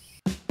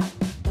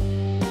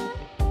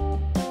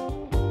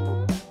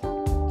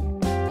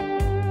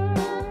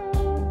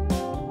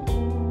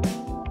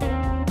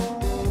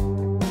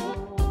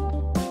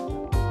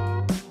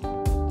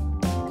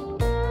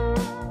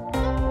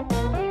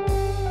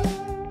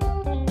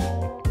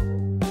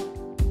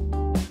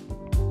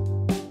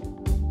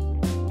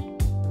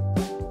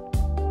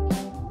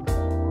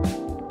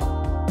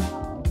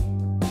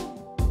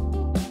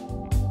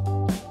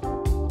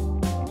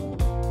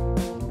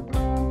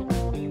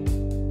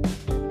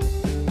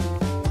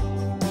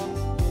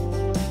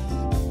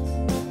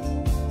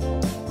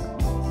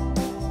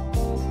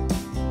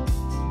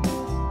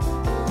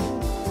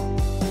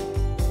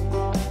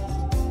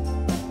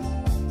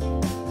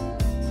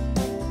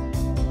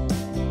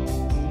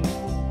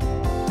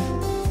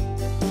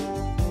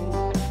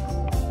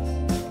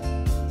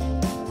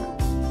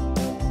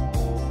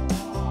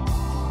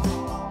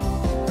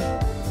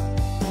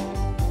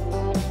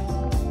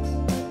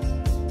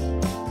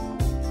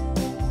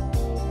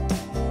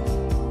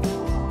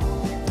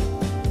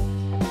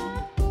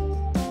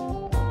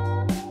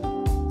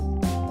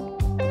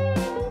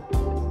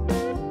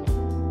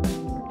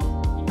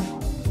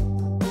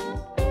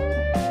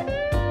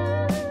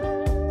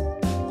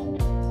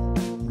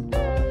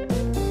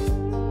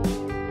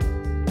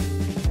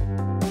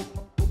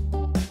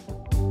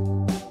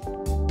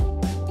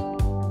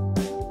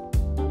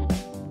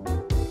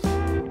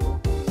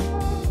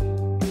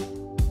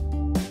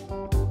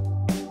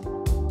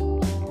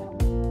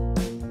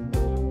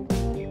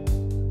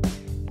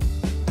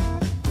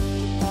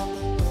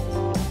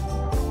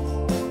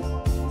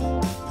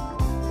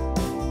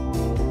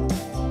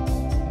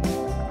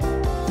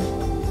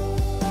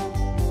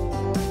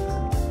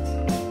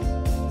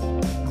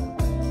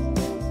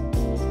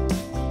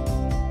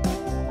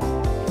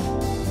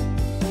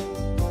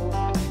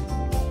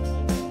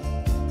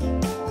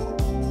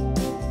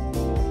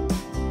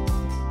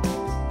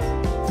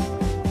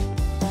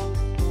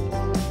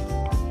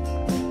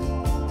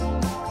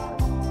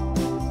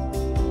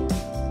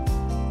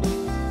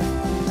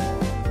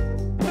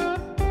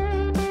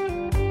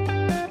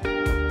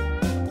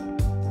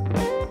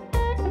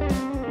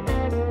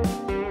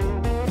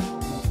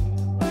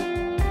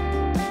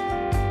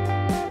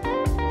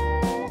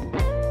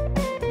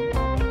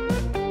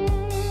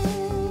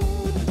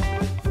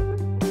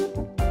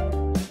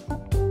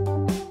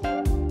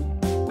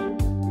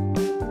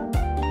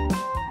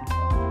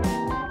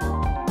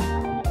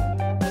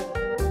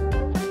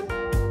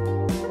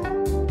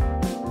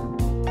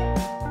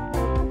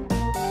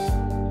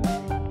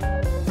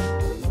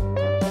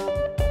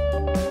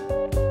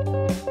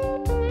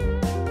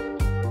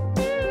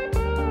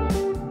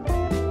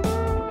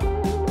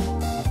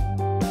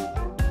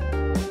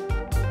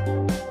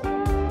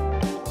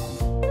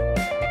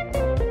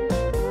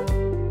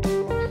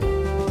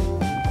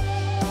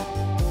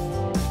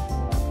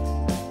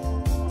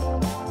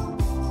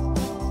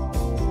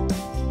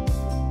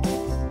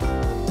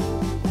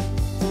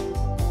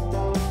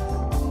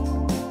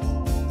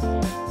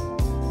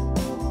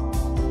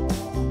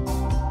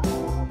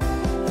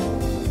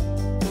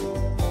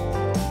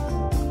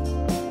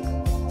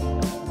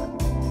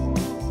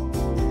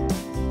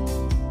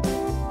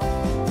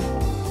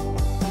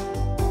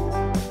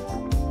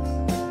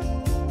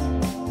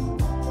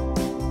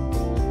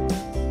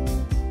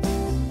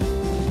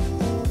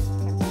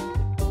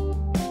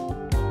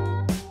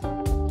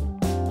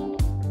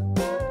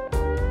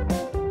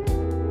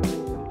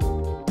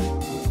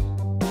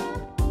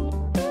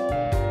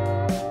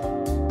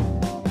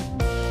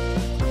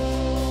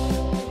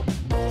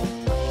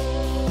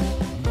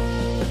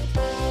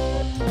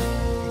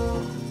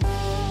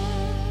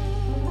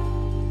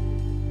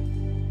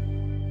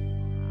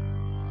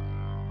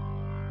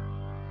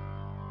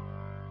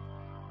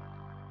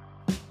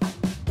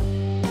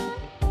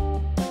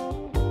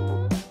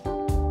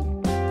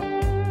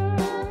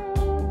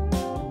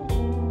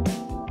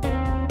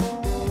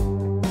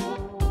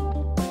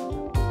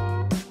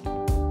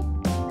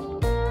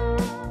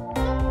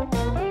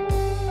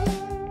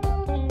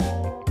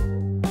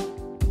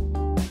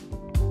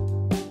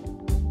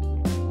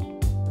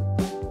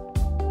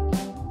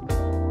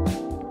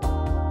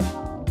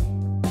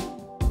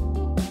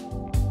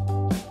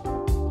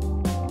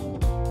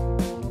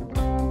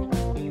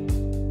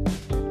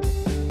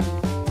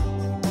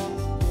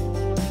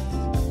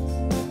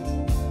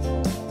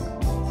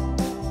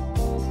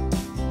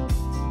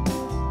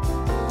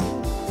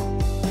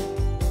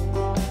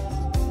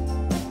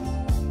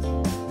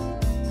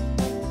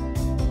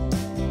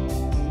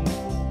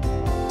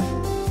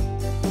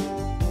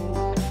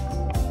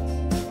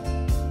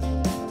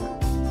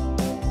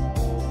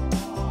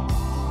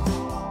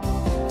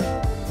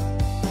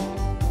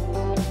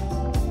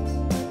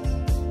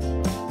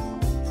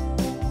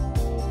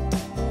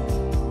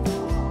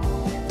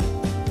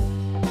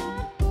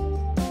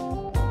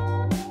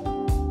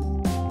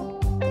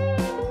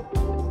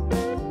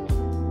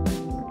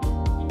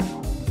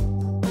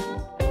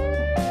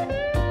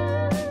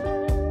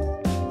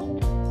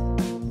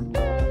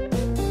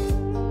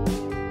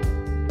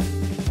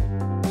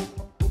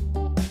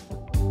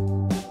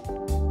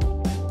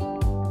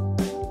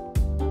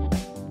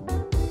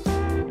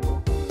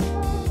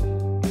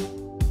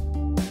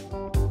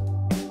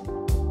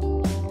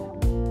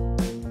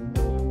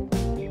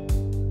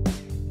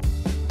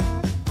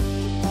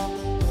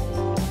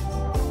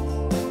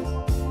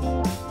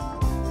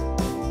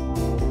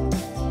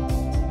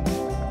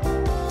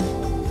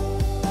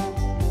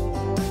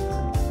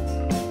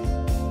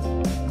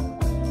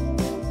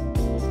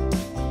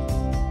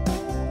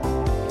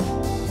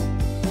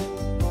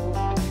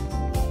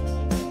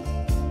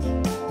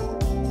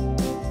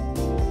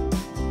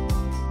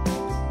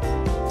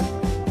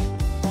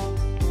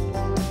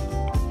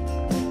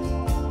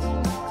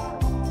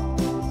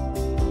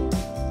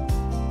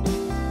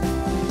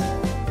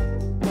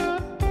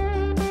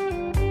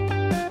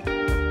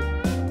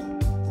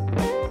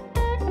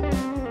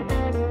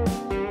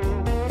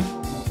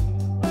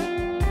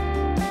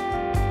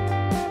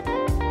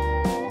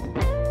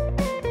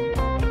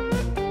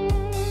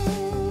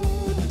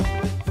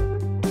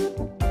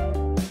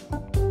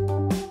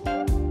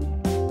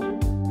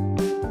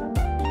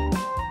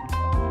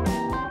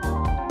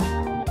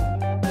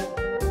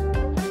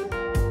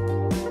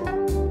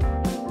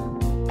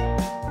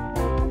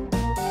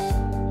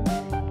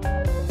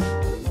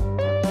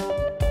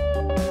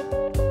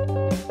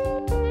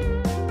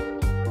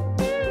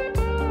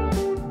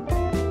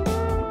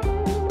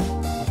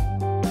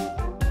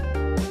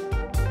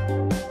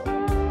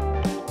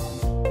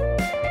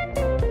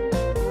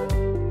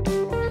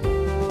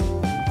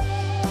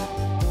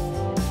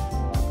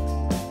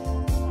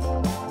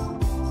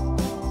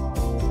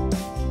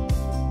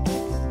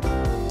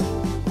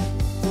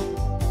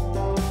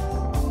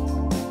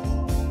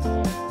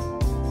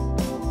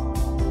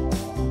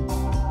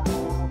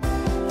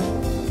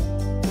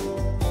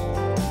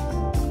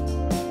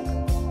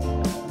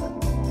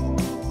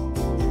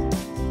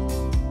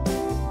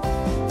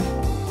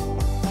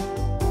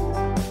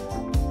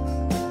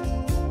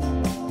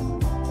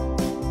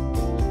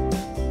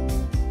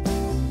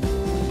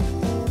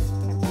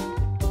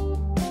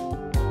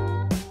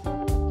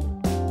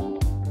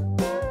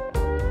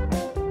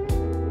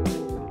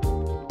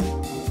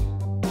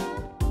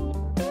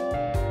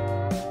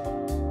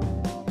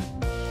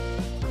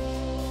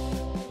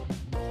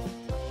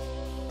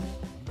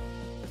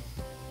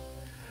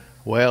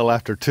 Well,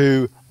 after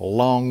 2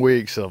 long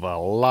weeks of a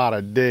lot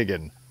of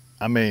digging,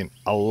 I mean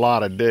a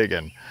lot of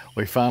digging,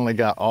 we finally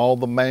got all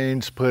the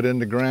mains put in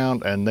the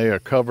ground and they are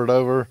covered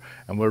over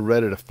and we're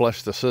ready to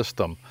flush the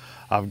system.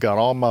 I've got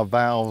all my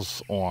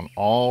valves on,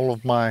 all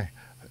of my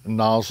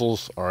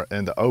nozzles are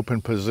in the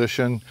open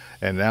position,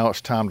 and now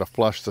it's time to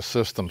flush the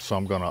system. So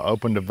I'm going to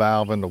open the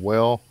valve in the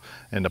well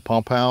in the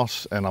pump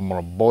house, and I'm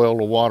going to boil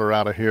the water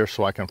out of here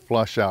so I can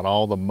flush out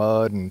all the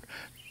mud and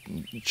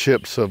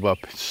chips of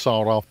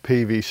sawed off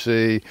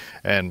PVC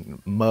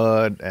and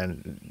mud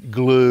and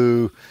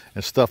glue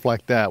and stuff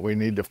like that. We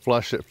need to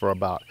flush it for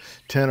about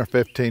 10 or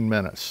 15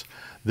 minutes.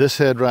 This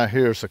head right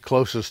here is the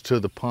closest to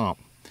the pump,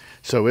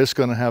 so it's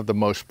going to have the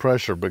most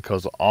pressure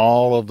because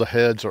all of the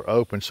heads are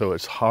open, so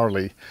it's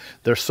hardly,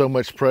 there's so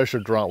much pressure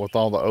drop with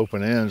all the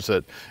open ends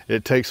that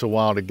it takes a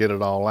while to get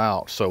it all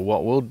out. So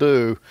what we'll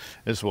do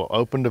is we'll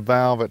open the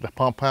valve at the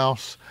pump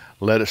house,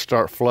 let it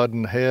start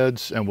flooding the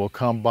heads, and we'll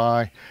come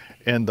by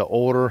in the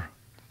order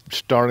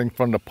starting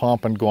from the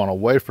pump and going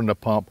away from the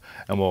pump,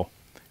 and we'll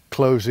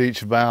close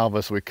each valve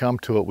as we come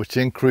to it, which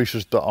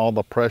increases all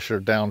the pressure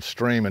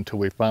downstream until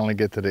we finally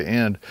get to the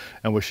end,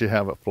 and we should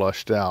have it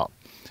flushed out.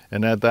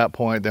 And at that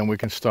point, then we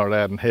can start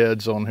adding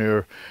heads on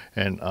here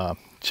and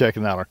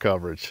checking out our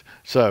coverage.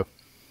 So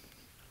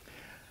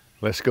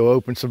let's go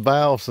open some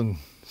valves and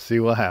see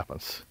what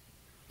happens.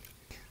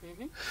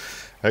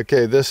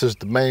 Okay, this is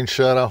the main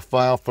shutoff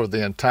valve for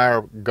the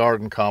entire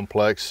garden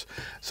complex.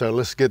 So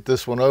let's get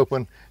this one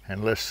open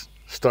and let's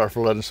start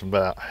flooding some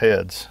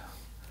heads.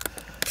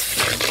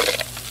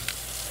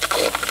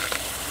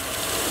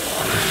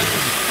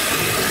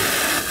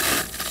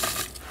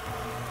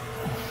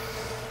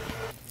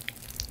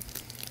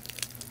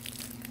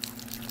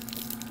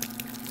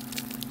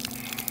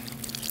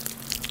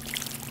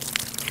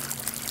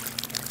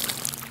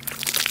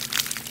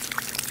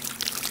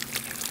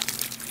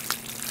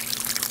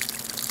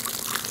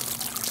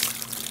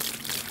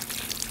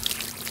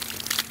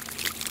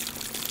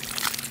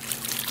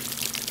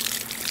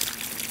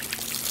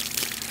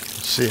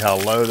 See how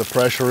low the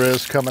pressure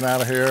is coming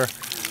out of here?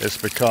 It's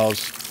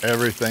because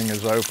everything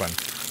is open.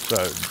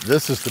 So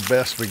this is the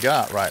best we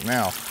got right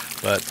now,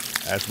 but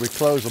as we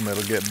close them,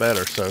 it'll get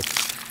better. So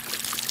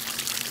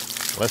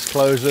let's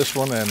close this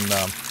one and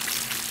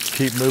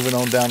keep moving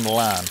on down the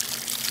line.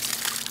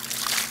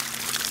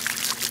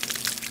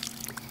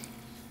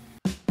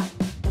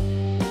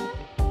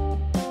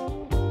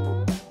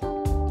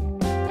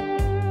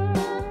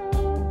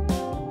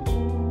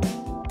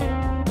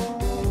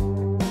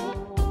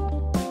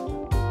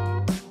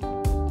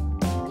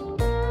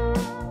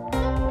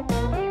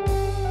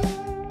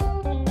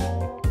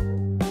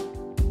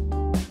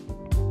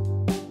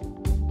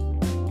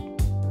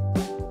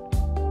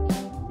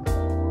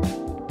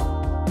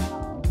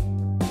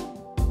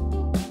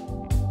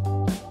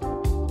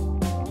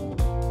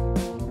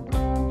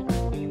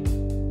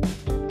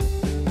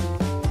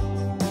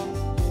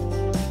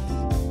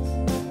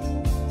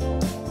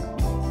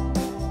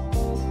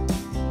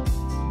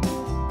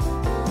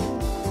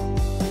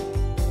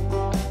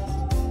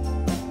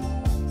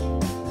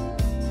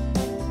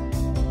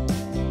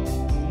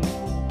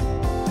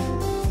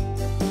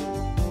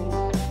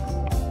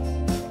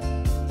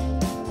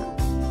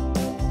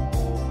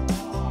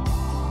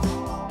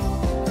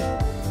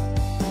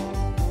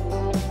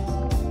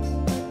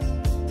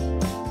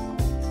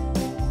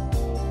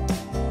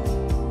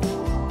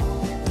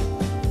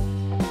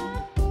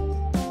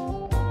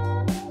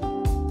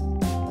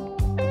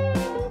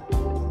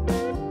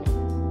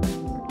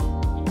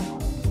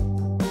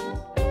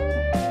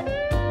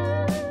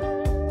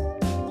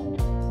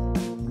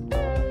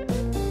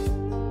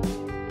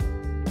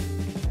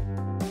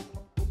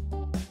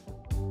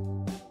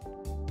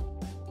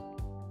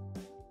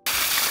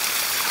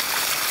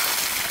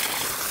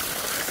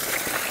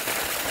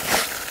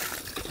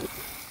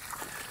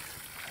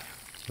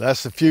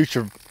 That's the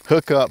future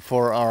hookup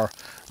for our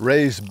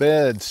raised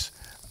beds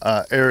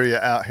area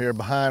out here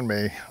behind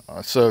me.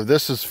 So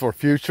this is for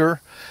future.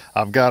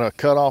 I've got a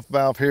cutoff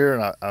valve here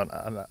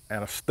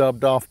and a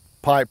stubbed off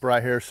pipe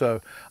right here,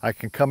 so I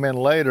can come in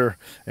later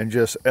and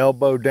just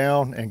elbow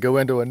down and go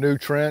into a new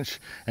trench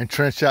and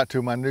trench out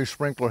to my new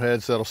sprinkler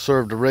heads that'll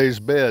serve the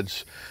raised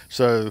beds.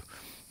 So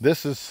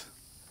this is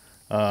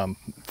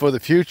for the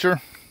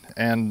future,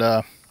 and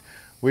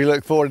we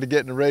look forward to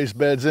getting the raised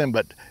beds in,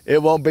 but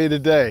it won't be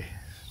today.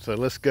 So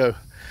let's go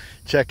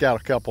check out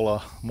a couple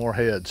of more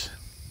heads.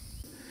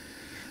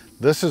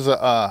 This is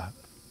a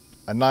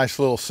nice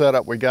little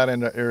setup we got in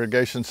the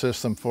irrigation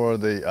system for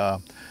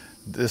the,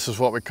 this is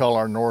what we call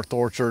our north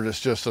orchard. It's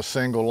just a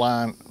single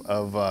line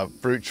of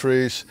fruit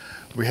trees.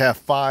 We have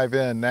 5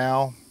 in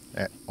now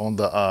on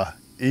the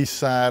east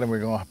side, and we're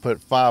going to put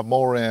 5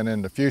 more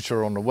in the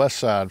future on the west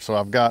side. So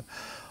I've got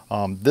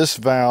this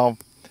valve.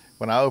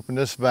 When I open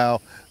this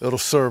valve, it'll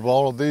serve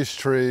all of these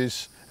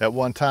trees at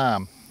one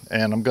time.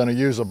 and I'm going to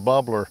use a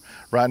bubbler.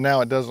 Right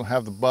now it doesn't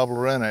have the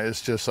bubbler in it,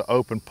 it's just an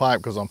open pipe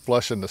because I'm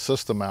flushing the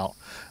system out.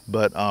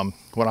 But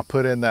when I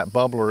put in that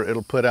bubbler,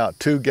 it'll put out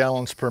 2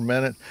 gallons per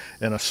minute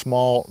in a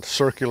small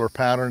circular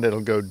pattern. It'll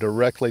go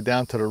directly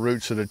down to the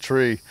roots of the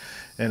tree,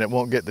 and it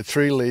won't get the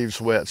tree leaves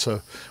wet.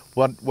 So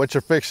what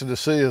you're fixing to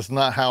see is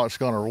not how it's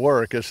going to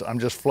work. I'm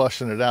just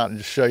flushing it out and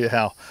just show you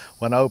how,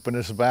 when I open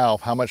this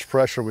valve, how much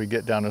pressure we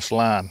get down this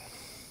line.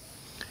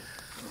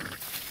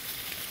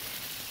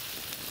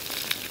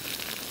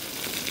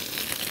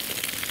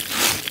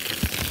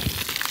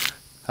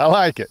 I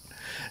like it.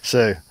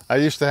 So I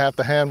used to have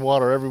to hand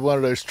water every one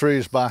of those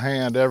trees by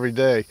hand every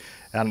day,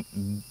 and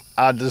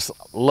I just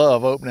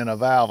love opening a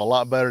valve a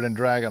lot better than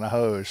dragging a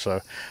hose.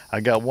 So I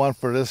got one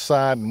for this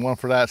side and one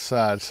for that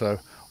side, so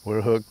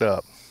we're hooked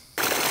up.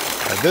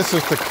 This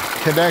is the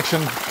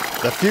connection,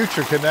 the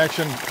future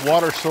connection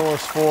water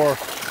source for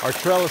our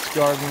trellis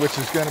garden, which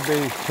is going to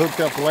be hooked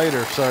up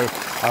later. So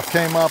I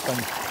came up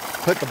and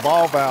put the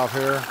ball valve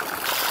here.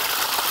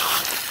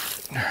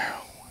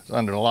 It's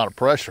under a lot of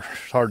pressure.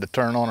 It's hard to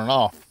turn on and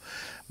off.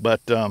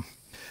 But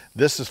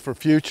this is for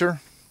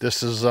future.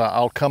 This is,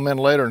 I'll come in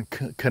later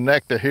and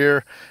connect to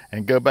here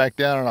and go back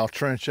down, and I'll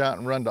trench out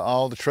and run to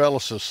all the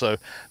trellises. So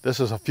this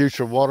is a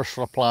future water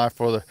supply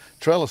for the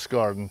trellis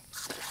garden.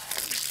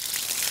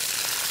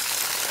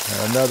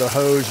 Another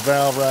hose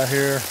valve right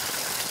here,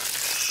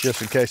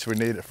 just in case we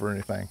need it for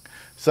anything.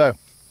 So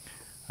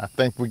I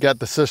think we got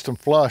the system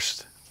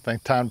flushed. I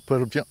think time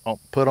to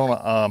put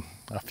on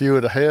a few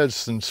of the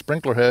heads and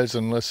sprinkler heads,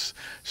 and let's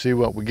see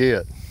what we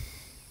get.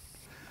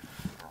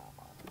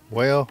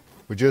 Well,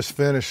 we just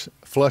finished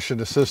flushing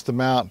the system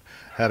out.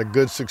 Had a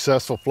good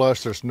successful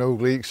flush. There's no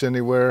leaks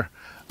anywhere.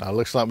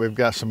 Looks like we've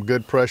got some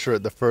good pressure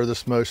at the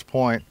furthest most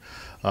point,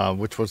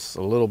 which was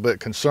a little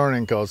bit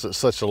concerning because it's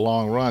such a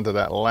long run to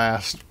that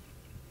last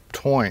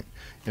point.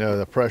 You know,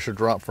 the pressure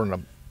drop from the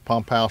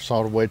pump house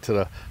all the way to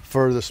the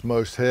furthest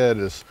most head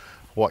is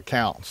what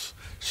counts.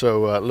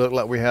 So it looked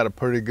like we had a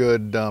pretty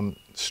good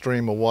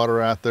stream of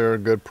water out there,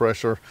 good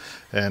pressure.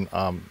 And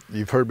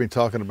you've heard me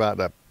talking about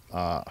that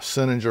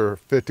Sininger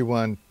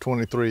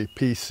 5123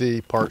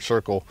 PC part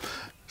circle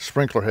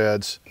sprinkler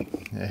heads.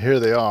 And here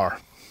they are.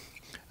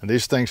 And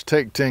these things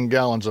take 10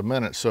 gallons a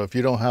minute. So if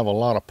you don't have a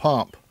lot of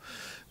pump,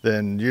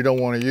 then you don't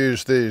want to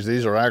use these.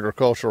 These are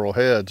agricultural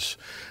heads.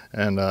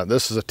 And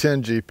this is a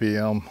 10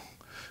 GPM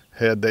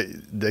head.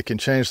 They can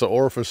change the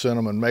orifice in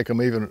them and make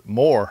them even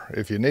more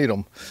if you need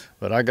them.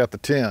 But I got the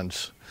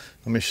 10s.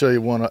 Let me show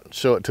you one,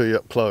 show it to you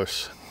up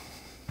close.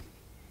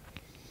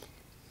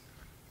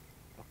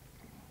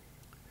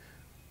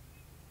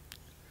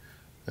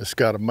 It's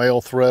got a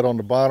male thread on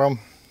the bottom.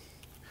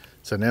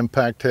 It's an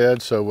impact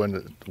head, so when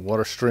the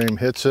water stream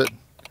hits it,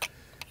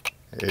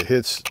 it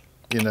hits,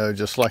 you know,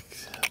 just like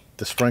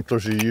the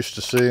sprinklers you're used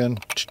to seeing.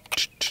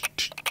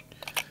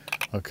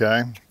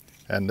 Okay,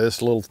 and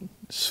this little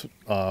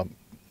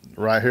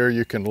right here,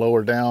 you can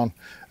lower down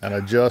and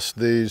adjust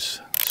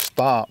these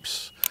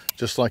stops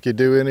just like you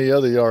do any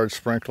other yard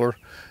sprinkler,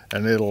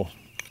 and it'll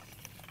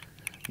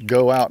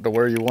go out to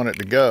where you want it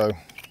to go,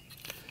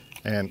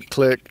 and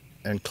click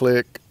and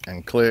click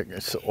and click.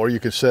 Or you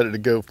can set it to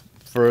go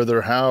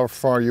further, however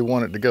far you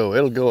want it to go.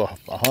 It'll go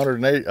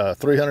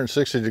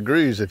 360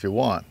 degrees if you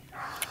want.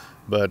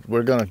 But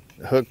we're going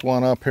to hook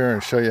one up here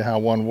and show you how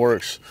one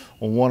works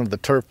on one of the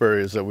turf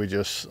areas that we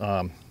just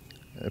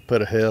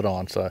put a head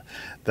on. So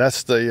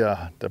that's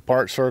the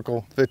part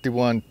circle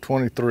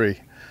 5123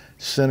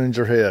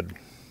 Sininger head.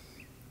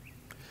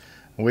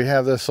 We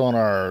have this on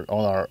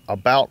our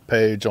about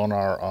page on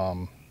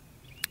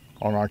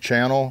our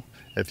channel.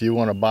 If you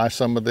want to buy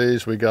some of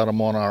these, we got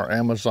them on our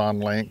Amazon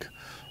link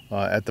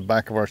at the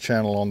back of our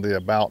channel on the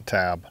About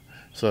tab.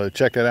 So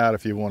check it out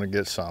if you want to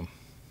get some.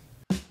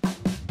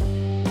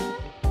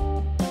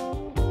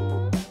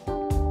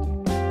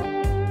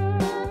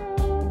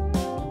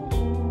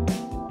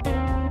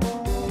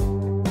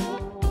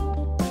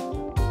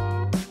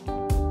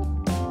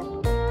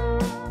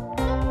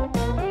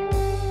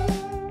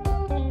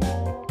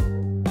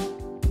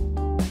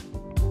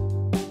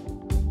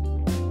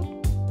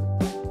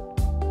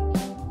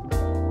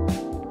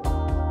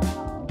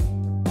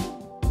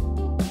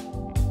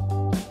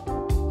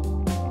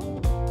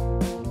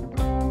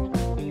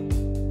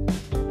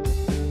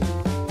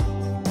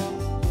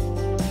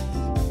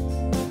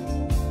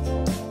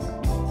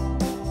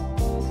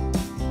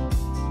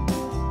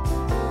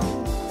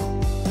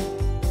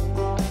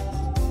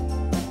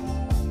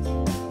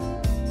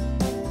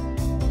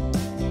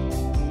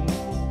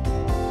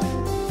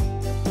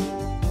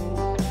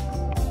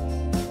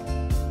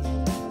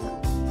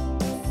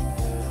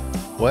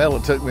 Well,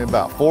 it took me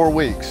about 4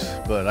 weeks,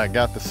 but I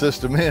got the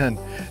system in,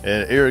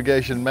 and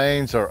irrigation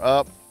mains are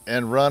up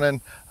and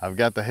running. I've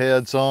got the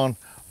heads on.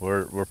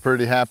 We're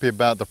pretty happy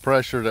about the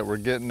pressure that we're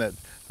getting at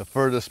the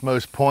furthest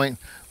most point,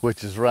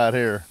 which is right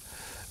here.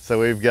 So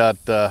we've got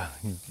the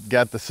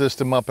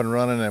system up and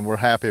running, and we're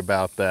happy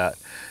about that.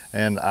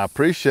 And I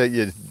appreciate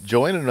you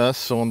joining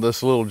us on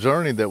this little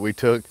journey that we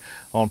took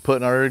on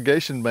putting our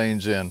irrigation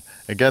mains in.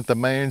 I got the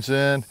mains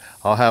in.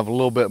 I'll have a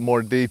little bit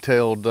more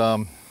detailed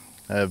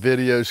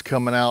videos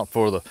coming out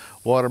for the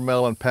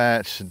watermelon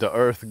patch, the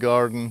earth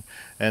garden,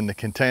 and the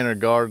container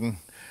garden,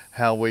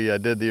 how we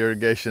did the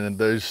irrigation in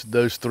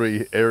those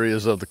three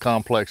areas of the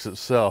complex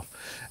itself.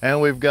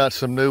 And we've got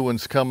some new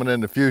ones coming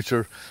in the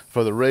future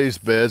for the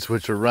raised beds,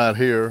 which are right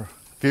here,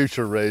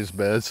 future raised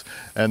beds,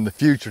 and the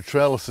future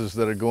trellises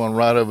that are going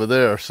right over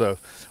there. So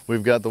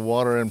we've got the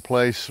water in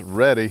place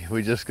ready.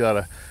 We just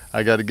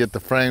I gotta get the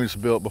frames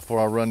built before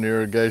I run the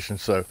irrigation.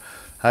 So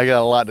I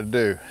got a lot to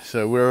do.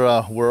 So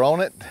we're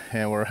on it,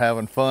 and we're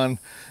having fun,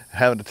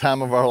 having the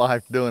time of our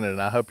life doing it.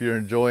 And I hope you're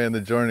enjoying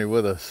the journey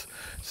with us.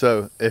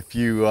 So if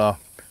you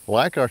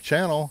like our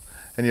channel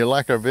and you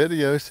like our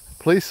videos,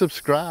 please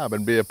subscribe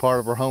and be a part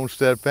of our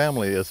Homestead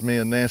family as me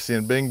and Nancy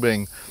and Bing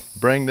Bing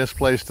bring this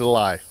place to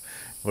life.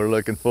 We're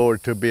looking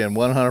forward to being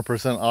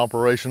 100%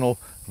 operational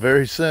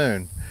very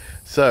soon.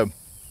 So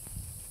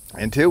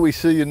until we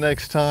see you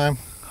next time,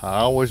 I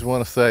always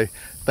want to say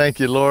thank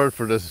you, Lord,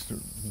 for this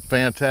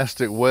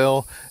fantastic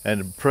well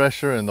and the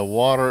pressure and the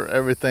water.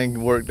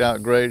 Everything worked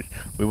out great.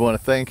 We want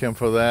to thank Him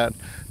for that.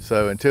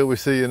 So until we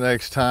see you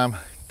next time,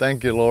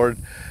 thank you, Lord.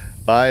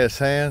 By His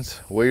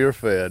hands we are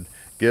fed.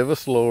 Give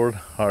us, Lord,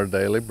 our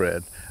daily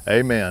bread.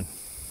 Amen.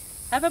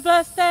 Have a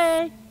blessed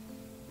day.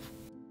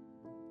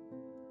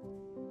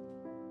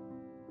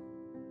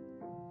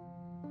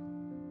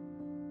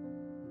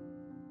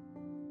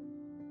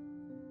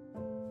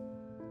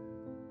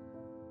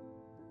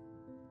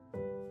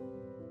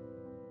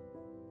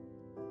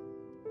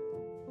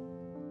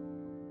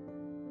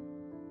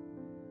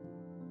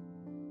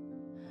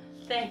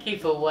 Thank you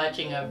for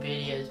watching our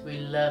videos. We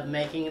love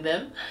making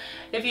them.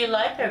 If you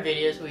like our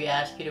videos, we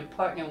ask you to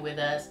partner with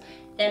us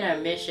in our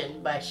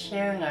mission by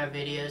sharing our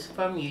videos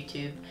from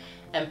YouTube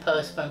and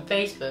post from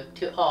Facebook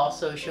to all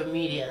social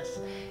medias.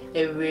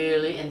 It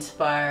really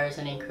inspires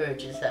and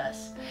encourages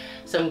us.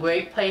 Some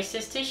great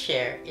places to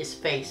share is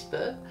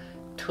Facebook,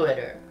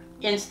 Twitter,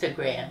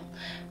 Instagram.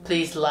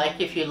 Please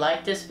like if you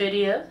like this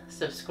video,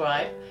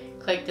 subscribe,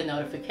 click the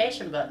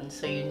notification button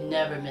so you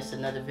never miss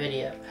another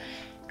video.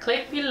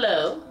 Click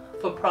below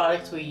for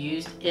products we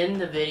used in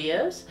the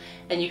videos,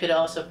 and you could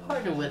also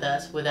partner with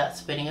us without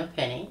spending a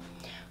penny.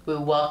 We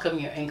welcome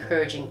your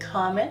encouraging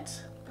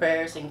comments,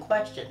 prayers, and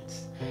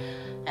questions.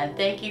 And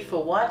thank you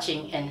for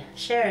watching and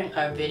sharing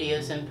our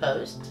videos and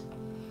posts.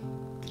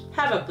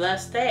 Have a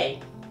blessed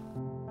day.